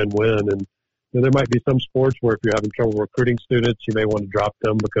really a win-win. And there might be some sports where if you're having trouble recruiting students, you may want to drop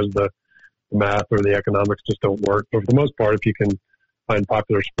them because the math or the economics just don't work. But for the most part, if you can find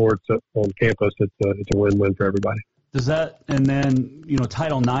popular sports on campus, it's a win-win for everybody. Does that, and then,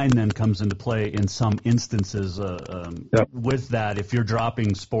 Title IX then comes into play in some instances with that, if you're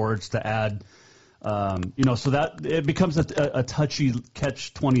dropping sports to add, so that it becomes a touchy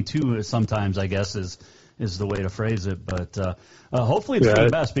catch-22 sometimes, I guess, is the way to phrase it. But hopefully it's for the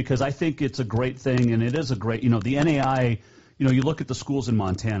best, because I think it's a great thing, and it is a great, the NAI, you look at the schools in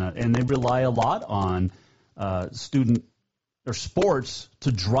Montana, and they rely a lot on student or sports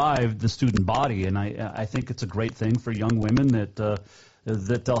to drive the student body, and I think it's a great thing for young women that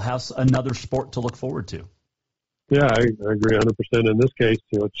they'll have another sport to look forward to. Yeah, I agree 100%. In this case,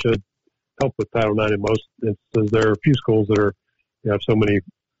 it should help with Title IX in most instances. There are a few schools that have so many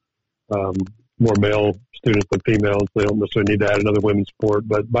more male students than females. They don't necessarily need to add another women's sport,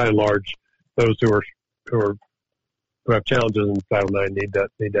 but by and large, those who have challenges in Title IX need to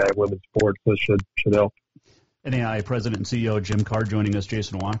add women's sports. So should help. NAI President and CEO Jim Carr joining us,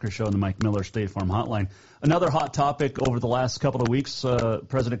 Jason Walker Show on the Mike Miller State Farm Hotline. Another hot topic over the last couple of weeks,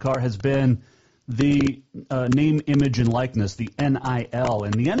 President Carr, has been the name, image, and likeness, the NIL.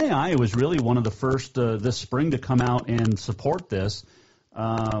 And the NAI was really one of the first this spring to come out and support this.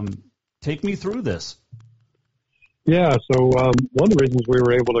 Take me through this. Yeah, so one of the reasons we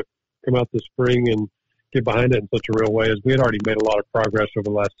were able to come out this spring and get behind it in such a real way is we had already made a lot of progress over the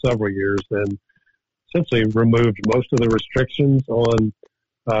last several years and essentially removed most of the restrictions on,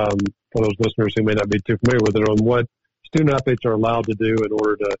 for those listeners who may not be too familiar with it, on what student athletes are allowed to do in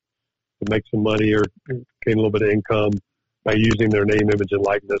order to make some money or gain a little bit of income by using their name, image, and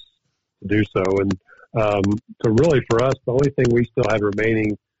likeness to do so. And so really for us, the only thing we still had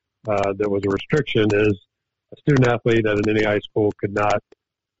remaining that was a restriction is a student athlete at an NAI school could not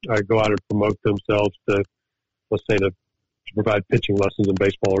go out and promote themselves to, let's say, to provide pitching lessons in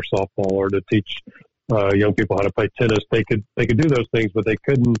baseball or softball, or to teach young people how to play tennis. They could do those things, but they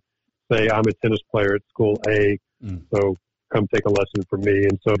couldn't say, I'm a tennis player at school A, so come take a lesson from me.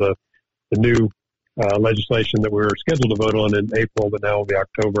 And so the new legislation that we were scheduled to vote on in April, but now will be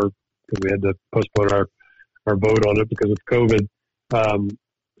October because we had to postpone our vote on it because of COVID,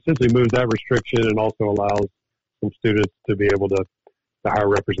 essentially moves that restriction and also allows some students to be able to hire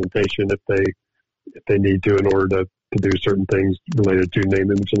representation if they need to in order to do certain things related to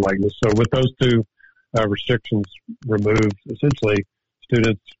name, image, and likeness. So with those two restrictions removed, essentially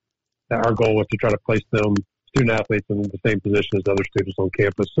students, our goal was to try to place them, student athletes, in the same position as other students on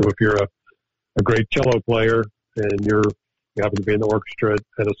campus. So if you're a great cello player and you happen to be in the orchestra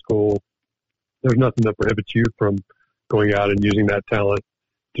at a school, there's nothing that prohibits you from going out and using that talent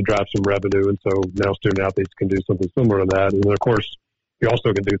to drive some revenue. And so now student athletes can do something similar to that. And then, of course, you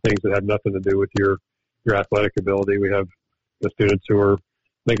also can do things that have nothing to do with your athletic ability. We have the students who are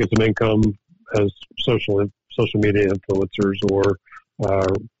making some income as social media influencers, or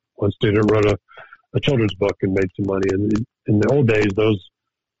one student wrote a children's book and made some money. And in the old days,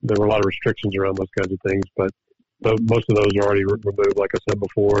 there were a lot of restrictions around those kinds of things, but most of those are already removed, like I said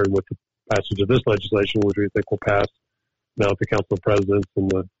before. And with the passage of this legislation, which we think will pass now, the Council of Presidents and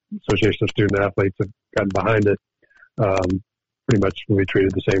the Association of Student Athletes have gotten behind it, pretty much will be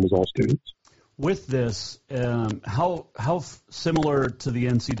treated the same as all students. With this, how similar to the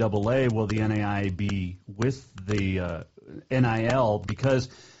NCAA will the NAI be with the NIL? Because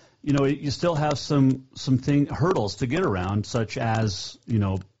you still have some hurdles to get around, such as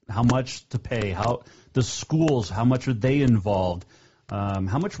how much to pay, how the schools, how much are they involved,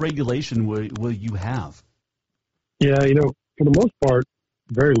 how much regulation will you have? Yeah, for the most part,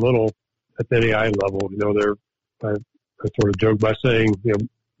 very little at the NAI level. I sort of joke by saying,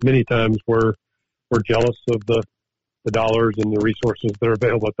 many times we're jealous of the dollars and the resources that are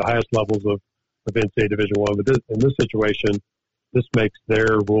available at the highest levels of NCAA Division I. But in this situation, this makes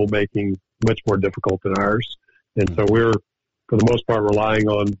their rulemaking much more difficult than ours. And so we're, for the most part, relying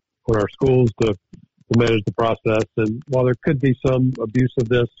on our schools to manage the process. And while there could be some abuse of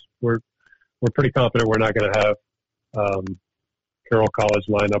this, we're pretty confident we're not going to have Carroll College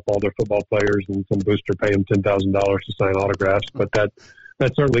line up all their football players and some booster pay them $10,000 to sign autographs. But that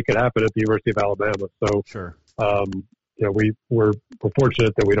certainly could happen at the University of Alabama. So, sure. We're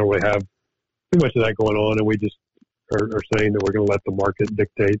fortunate that we don't really have too much of that going on, and we just are saying that we're going to let the market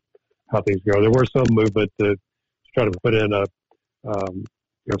dictate how things go. There was some movement to try to put in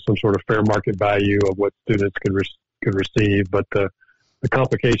some sort of fair market value of what students could receive, but the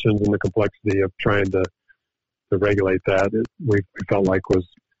complications and the complexity of trying to regulate that, we felt like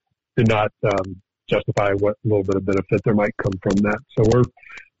did not justify what little bit of benefit there might come from that. So we're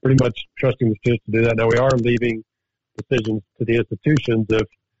pretty much trusting the students to do that. Now, we are leaving decisions to the institutions of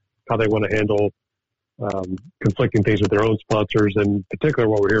how they want to handle conflicting things with their own sponsors. And in particular,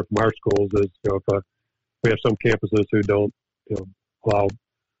 what we hear from our schools is, if we have some campuses who don't allow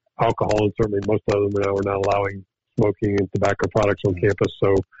alcohol, and certainly most of them are not allowing smoking and tobacco products on campus,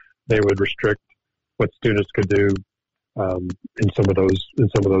 so they would restrict what students could do in some of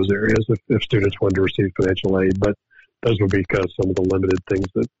those areas if students wanted to receive financial aid. But those would be because some of the limited things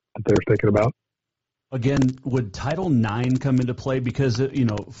that they're thinking about. Again, would Title IX come into play? Because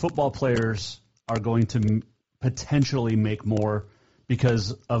football players are going to potentially make more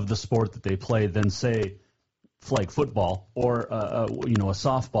because of the sport that they play than, say, flag football or a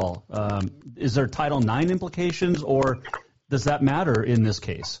softball. Is there Title IX implications, or does that matter in this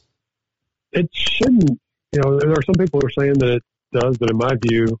case? It shouldn't. There are some people who are saying that it does, but in my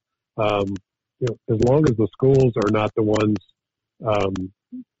view, as long as the schools are not the ones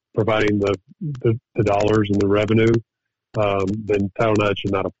providing the dollars and the revenue, then Title IX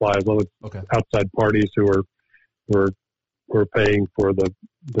should not apply. As long as outside parties who are paying for the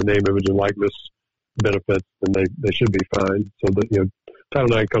name, image, and likeness benefits, then they should be fine. So that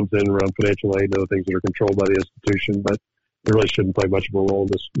Title IX comes in around financial aid and other things that are controlled by the institution, but it really shouldn't play much of a role in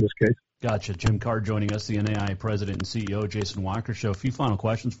this case. Gotcha. Jim Carr joining us, the NAI President and CEO, Jason Walker Show. A few final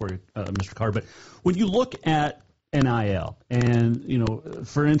questions for you, Mr. Carr. But when you look at NIL, and,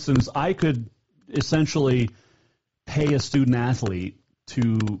 for instance, I could essentially pay a student athlete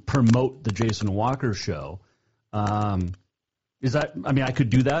to promote the Jason Walker Show. I could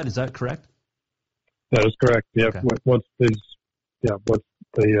do that. Is that correct? That is correct. Yeah. Okay. Once the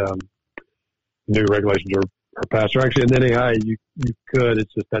new regulations are passed, or actually in NAI, you could.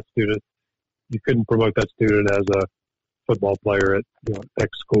 It's just that student. You couldn't promote that student as a football player at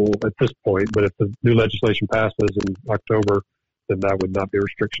X school at this point. But if the new legislation passes in October, then that would not be a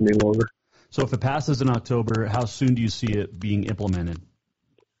restriction any longer. So if it passes in October, how soon do you see it being implemented?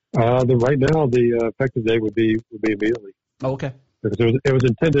 Right now, the effective date would be immediately. Oh, okay. Because it was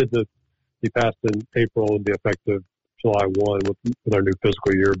intended to be passed in April and be effective July 1 with our new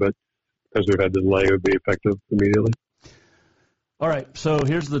fiscal year, but because we've had the delay, it would be effective immediately. All right, so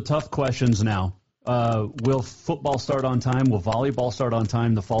here's the tough questions now. Will football start on time? Will volleyball start on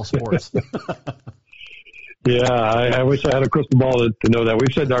time, the fall sports? Yeah, I wish I had a crystal ball to know that.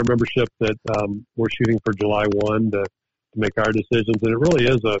 We've said to our membership that we're shooting for July 1 to make our decisions, and it really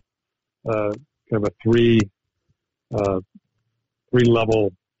is a kind of a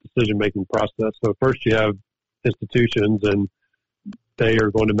three-level decision-making process. So first you have institutions, and they are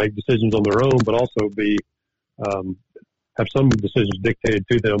going to make decisions on their own, but also have some decisions dictated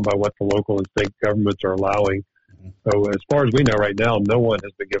to them by what the local and state governments are allowing So as far as we know right now, no one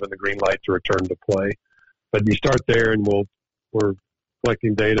has been given the green light to return to play. But you start there, and we're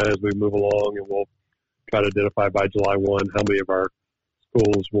collecting data as we move along, and we'll try to identify by July 1 how many of our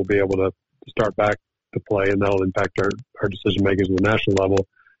schools will be able to start back to play, and that'll impact our decision makers at the national level.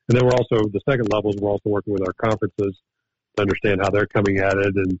 And then the second level is we're also working with our conferences to understand how they're coming at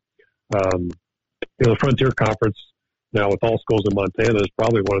it. And the Frontier Conference now with all schools in Montana is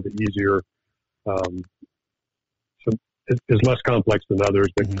probably one of the easier. It's less complex than others,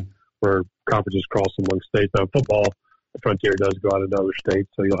 but where conferences cross among states. Now, football, the Frontier does go out into other states,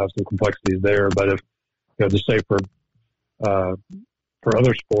 so you'll have some complexities there. But if just say for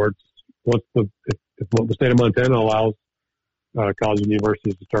other sports, if the state of Montana allows colleges and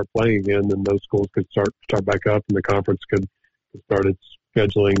universities to start playing again, then those schools could start back up, and the conference could start its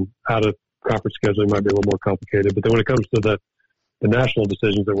scheduling. Out of conference scheduling might be a little more complicated. But then when it comes to the national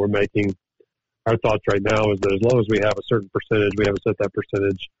decisions that we're making, our thoughts right now is that as long as we have a certain percentage, we haven't set that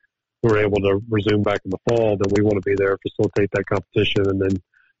percentage, we're able to resume back in the fall, then we want to be there, facilitate that competition, and then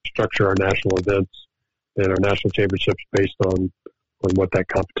structure our national events and our national championships based on what that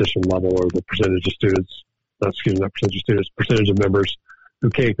competition level or the percentage of students, percentage of members who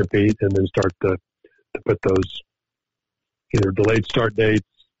can compete, and then start to put those either delayed start dates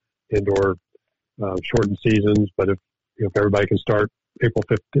and/or shortened seasons. But if everybody can start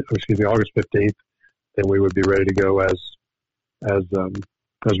August 15th, then we would be ready to go as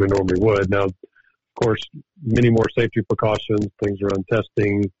we normally would. Now, of course, many more safety precautions, things around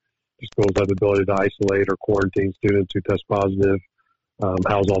testing. The schools have the ability to isolate or quarantine students who test positive.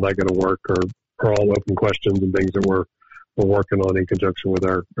 How's all that going to work? Are all open questions and things that we're working on in conjunction with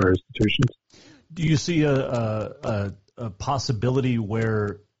our institutions. Do you see a possibility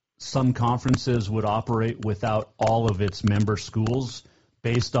where some conferences would operate without all of its member schools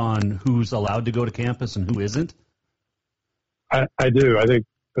based on who's allowed to go to campus and who isn't? I do. I think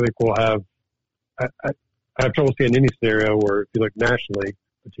we'll have. I have trouble seeing any scenario where, if you look nationally,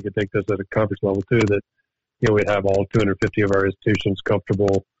 but you could take this at a conference level too, that we'd have all 250 of our institutions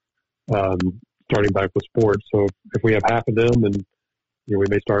comfortable starting back with sports. So if we have half of them, and we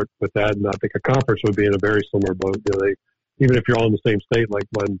may start with that, and I think a conference would be in a very similar boat. Even if you're all in the same state like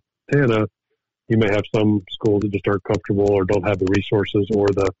Montana, you may have some schools that just aren't comfortable or don't have the resources or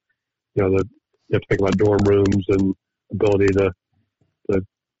you have to think about dorm rooms and ability to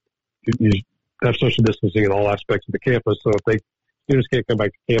have social distancing in all aspects of the campus. So if students can't come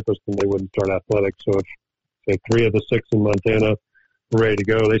back to campus, then they wouldn't start athletics. So if, say, 3 of the 6 in Montana are ready to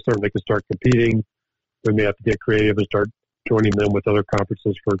go, they certainly can start competing. We may have to get creative and start joining them with other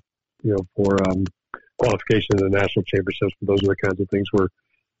conferences for qualification in the national championships. But those are the kinds of things we're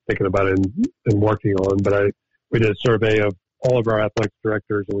thinking about and working on. But we did a survey of all of our athletics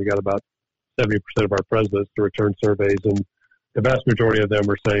directors, and we got about 70% of our presidents to return surveys, and the vast majority of them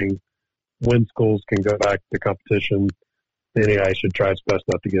are saying when schools can go back to competition, the NAIA should try its best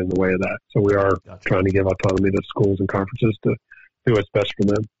not to get in the way of that. So we are trying to give autonomy to schools and conferences to do what's best for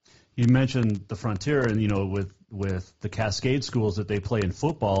them. You mentioned the Frontier, and with the Cascade schools that they play in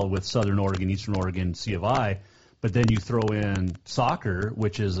football with Southern Oregon, Eastern Oregon, C of I, but then you throw in soccer,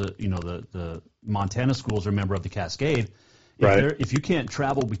 which is the Montana schools are a member of the Cascade. If you can't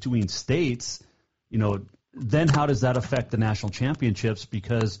travel between states, then how does that affect the national championships?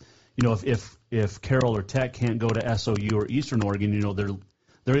 Because if Carroll or Tech can't go to SOU or Eastern Oregon,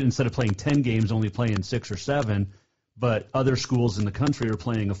 they're instead of playing 10 games, only playing 6 or 7. But other schools in the country are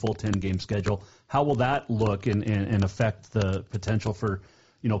playing a full 10-game schedule. How will that look and affect the potential for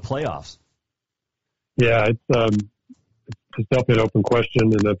playoffs? Yeah, it's definitely an open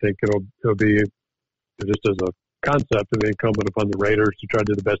question, and I think it'll be just as a concept, it'll be incumbent upon the Raiders to try to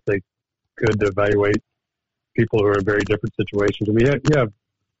do the best they could to evaluate people who are in very different situations. And you have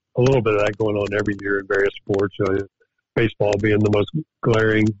a little bit of that going on every year in various sports. Baseball being the most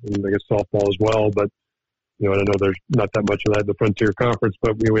glaring, and I guess softball as well. But I know there's not that much of that in the Frontier Conference,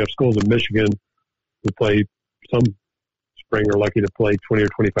 but we have schools in Michigan who play some spring are lucky to play 20 or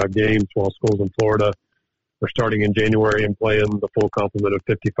 25 games, while schools in Florida are starting in January and playing the full complement of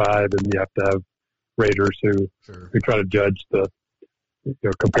 55, and you have to have raters who try to judge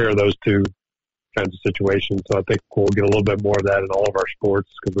compare those two kinds of situations. So I think we'll get a little bit more of that in all of our sports,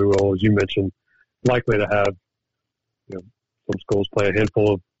 because we will, as you mentioned, likely to have some schools play a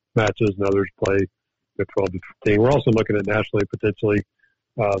handful of matches and others play 12 to 15. We're also looking at nationally potentially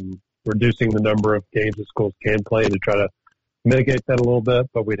reducing the number of games that schools can play to try to mitigate that a little bit,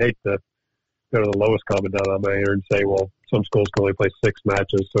 but we'd hate to go to the lowest common denominator and say, well, some schools can only play 6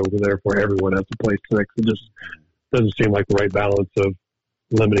 matches, so therefore everyone has to play 6. It just doesn't seem like the right balance of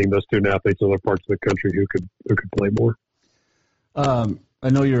limiting those student athletes in other parts of the country who could play more. I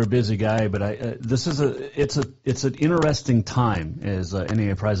know you're a busy guy, but it's an interesting time as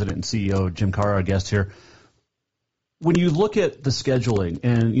NAIA President and CEO Jim Carr, our guest here. When you look at the scheduling,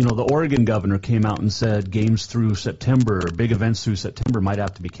 and the Oregon governor came out and said games through September, big events through September might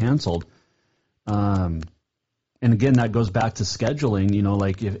have to be canceled. And again, that goes back to scheduling.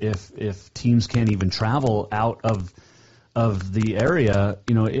 Like if teams can't even travel out of the area,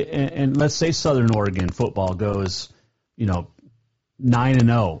 and let's say Southern Oregon football goes,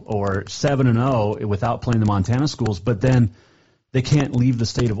 9-0 or 7-0 without playing the Montana schools, but then they can't leave the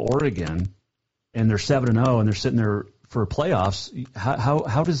state of Oregon, and they're 7-0 and they're sitting there for playoffs.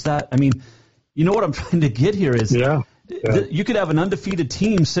 How does that? I mean, what I'm trying to get here is, you could have an undefeated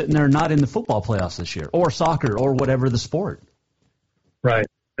team sitting there not in the football playoffs this year, or soccer, or whatever the sport. Right,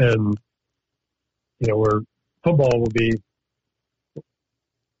 and where football will be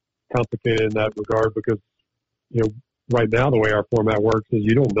complicated in that regard because right now the way our format works is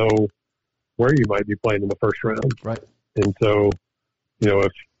you don't know where you might be playing in the first round. Right. And so,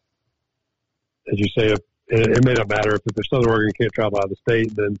 if, as you say, it may not matter if the Southern Oregon can't travel out of the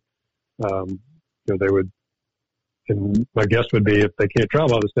state, then, they would, and my guess would be if they can't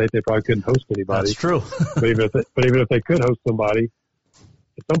travel out of the state, they probably couldn't host anybody. That's true. but even if they could host somebody,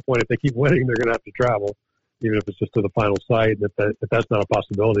 at some point, if they keep winning, they're going to have to travel, even if it's just to the final site. And if that's not a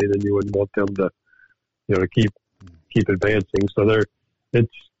possibility, then you wouldn't want them to, to keep advancing. So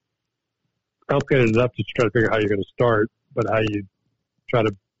it's complicated enough to try to figure out how you're going to start, but how you try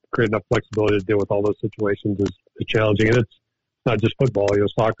to create enough flexibility to deal with all those situations is challenging. And it's not just football.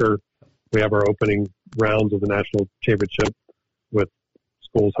 Soccer, we have our opening rounds of the national championship with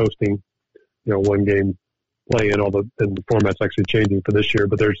schools hosting, one game play-in, and the format's actually changing for this year,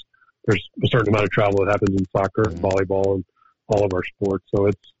 but there's a certain amount of travel that happens in soccer and volleyball and all of our sports. So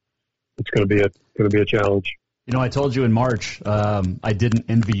it's going to be a challenge. I told you in March, I didn't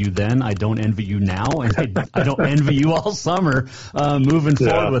envy you then. I don't envy you now, and I don't envy you all summer moving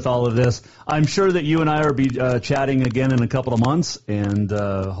forward with all of this. I'm sure that you and I will be chatting again in a couple of months, and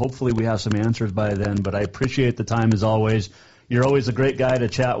hopefully we have some answers by then. But I appreciate the time as always. You're always a great guy to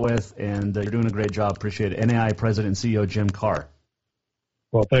chat with, and you're doing a great job. Appreciate it. NAIA President and CEO Jim Carr.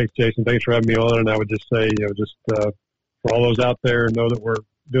 Well, thanks, Jason. Thanks for having me on. And I would just say, for all those out there, know that we're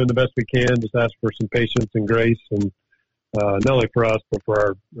doing the best we can. Just ask for some patience and grace, and not only for us, but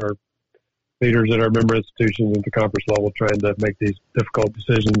for our leaders at our member institutions at the conference level, trying to make these difficult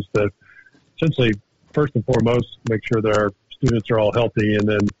decisions to essentially, first and foremost, make sure that our students are all healthy, and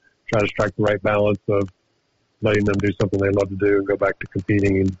then try to strike the right balance of letting them do something they love to do and go back to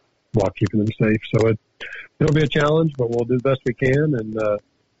competing and while keeping them safe. So it'll be a challenge, but we'll do the best we can and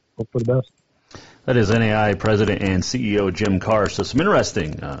hope for the best. That is NAIA President and CEO Jim Carr. So some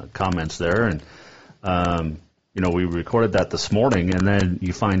interesting comments there. And, we recorded that this morning, and then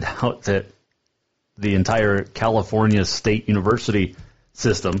you find out that the entire California State University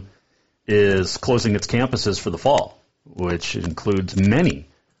system is closing its campuses for the fall, which includes many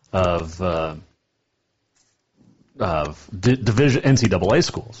of division NCAA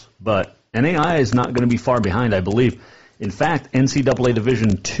schools. But NAIA is not going to be far behind, I believe. In fact, NCAA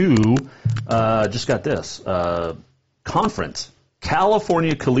Division II just got this conference.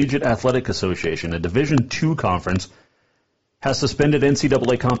 California Collegiate Athletic Association, a Division II conference, has suspended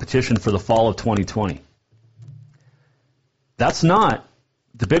NCAA competition for the fall of 2020. That's not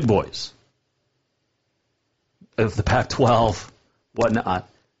the big boys of the Pac-12, whatnot.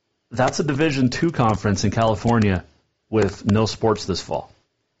 That's a Division II conference in California with no sports this fall.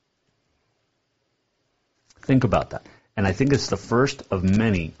 Think about that. And I think it's the first of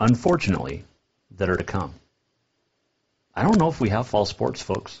many, unfortunately, that are to come. I don't know if we have fall sports,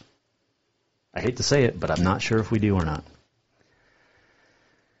 folks. I hate to say it, but I'm not sure if we do or not.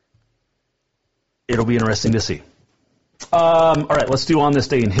 It'll be interesting to see. All right, let's do On This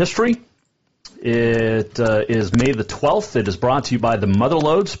Day in History. It is May the 12th. It is brought to you by the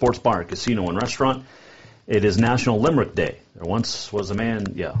Motherlode Sports Bar, Casino, and Restaurant. It is National Limerick Day. There once was a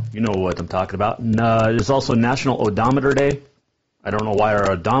man, you know what I'm talking about. And, it is also National Odometer Day. I don't know why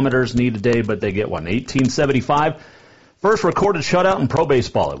our odometers need a day, but they get one. 1875, first recorded shutout in pro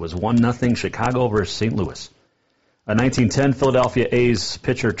baseball. It was 1-0 Chicago versus St. Louis. 1910, Philadelphia A's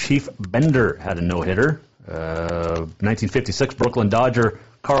pitcher Chief Bender had a no-hitter. 1956, Brooklyn Dodger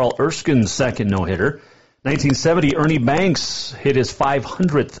Carl Erskine's second no-hitter. 1970, Ernie Banks hit his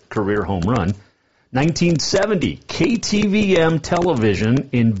 500th career home run. 1970, KTVM Television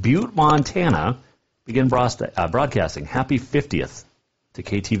in Butte, Montana, began broadcasting. Happy 50th to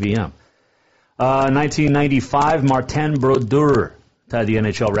KTVM. 1995, Martin Brodeur tied the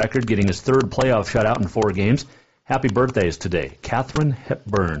NHL record, getting his third playoff shutout in 4 games. Happy birthdays today. Katharine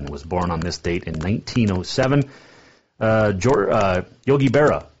Hepburn was born on this date in 1907. Yogi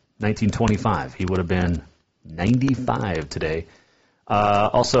Berra, 1925. He would have been 95 today.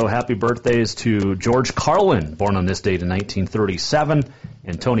 Also, happy birthdays to George Carlin, born on this date in 1937,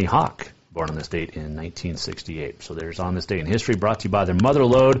 and Tony Hawk, born on this date in 1968. So there's On This Day in History, brought to you by their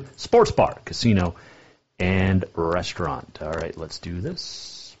Motherlode Sports Bar, Casino, and Restaurant. All right, let's do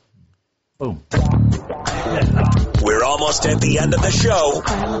this. Boom. We're almost at the end of the show.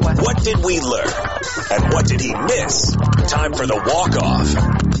 What did we learn? And what did he miss? Time for the walk-off.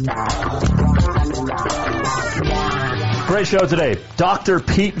 Great show today. Dr.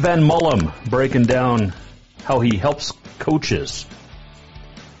 Pete Van Mullum breaking down how he helps coaches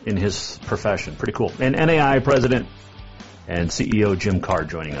in his profession. Pretty cool. And NAI president and CEO Jim Carr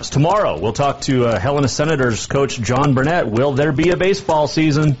joining us. Tomorrow, we'll talk to Helena Senators coach John Burnett. Will there be a baseball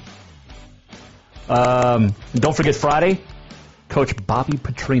season? Don't forget Friday, Coach Bobby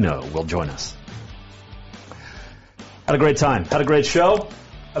Petrino will join us. Had a great time. Had a great show.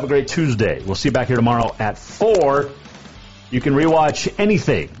 Have a great Tuesday. We'll see you back here tomorrow at 4. You can rewatch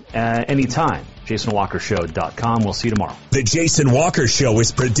anything, anytime. JasonWalkerShow.com. We'll see you tomorrow. The Jason Walker Show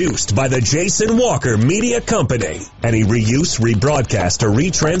is produced by the Jason Walker Media Company. Any reuse, rebroadcast, or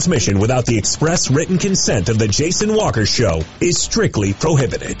retransmission without the express written consent of the Jason Walker Show is strictly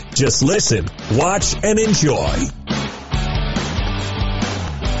prohibited. Just listen, watch, and enjoy.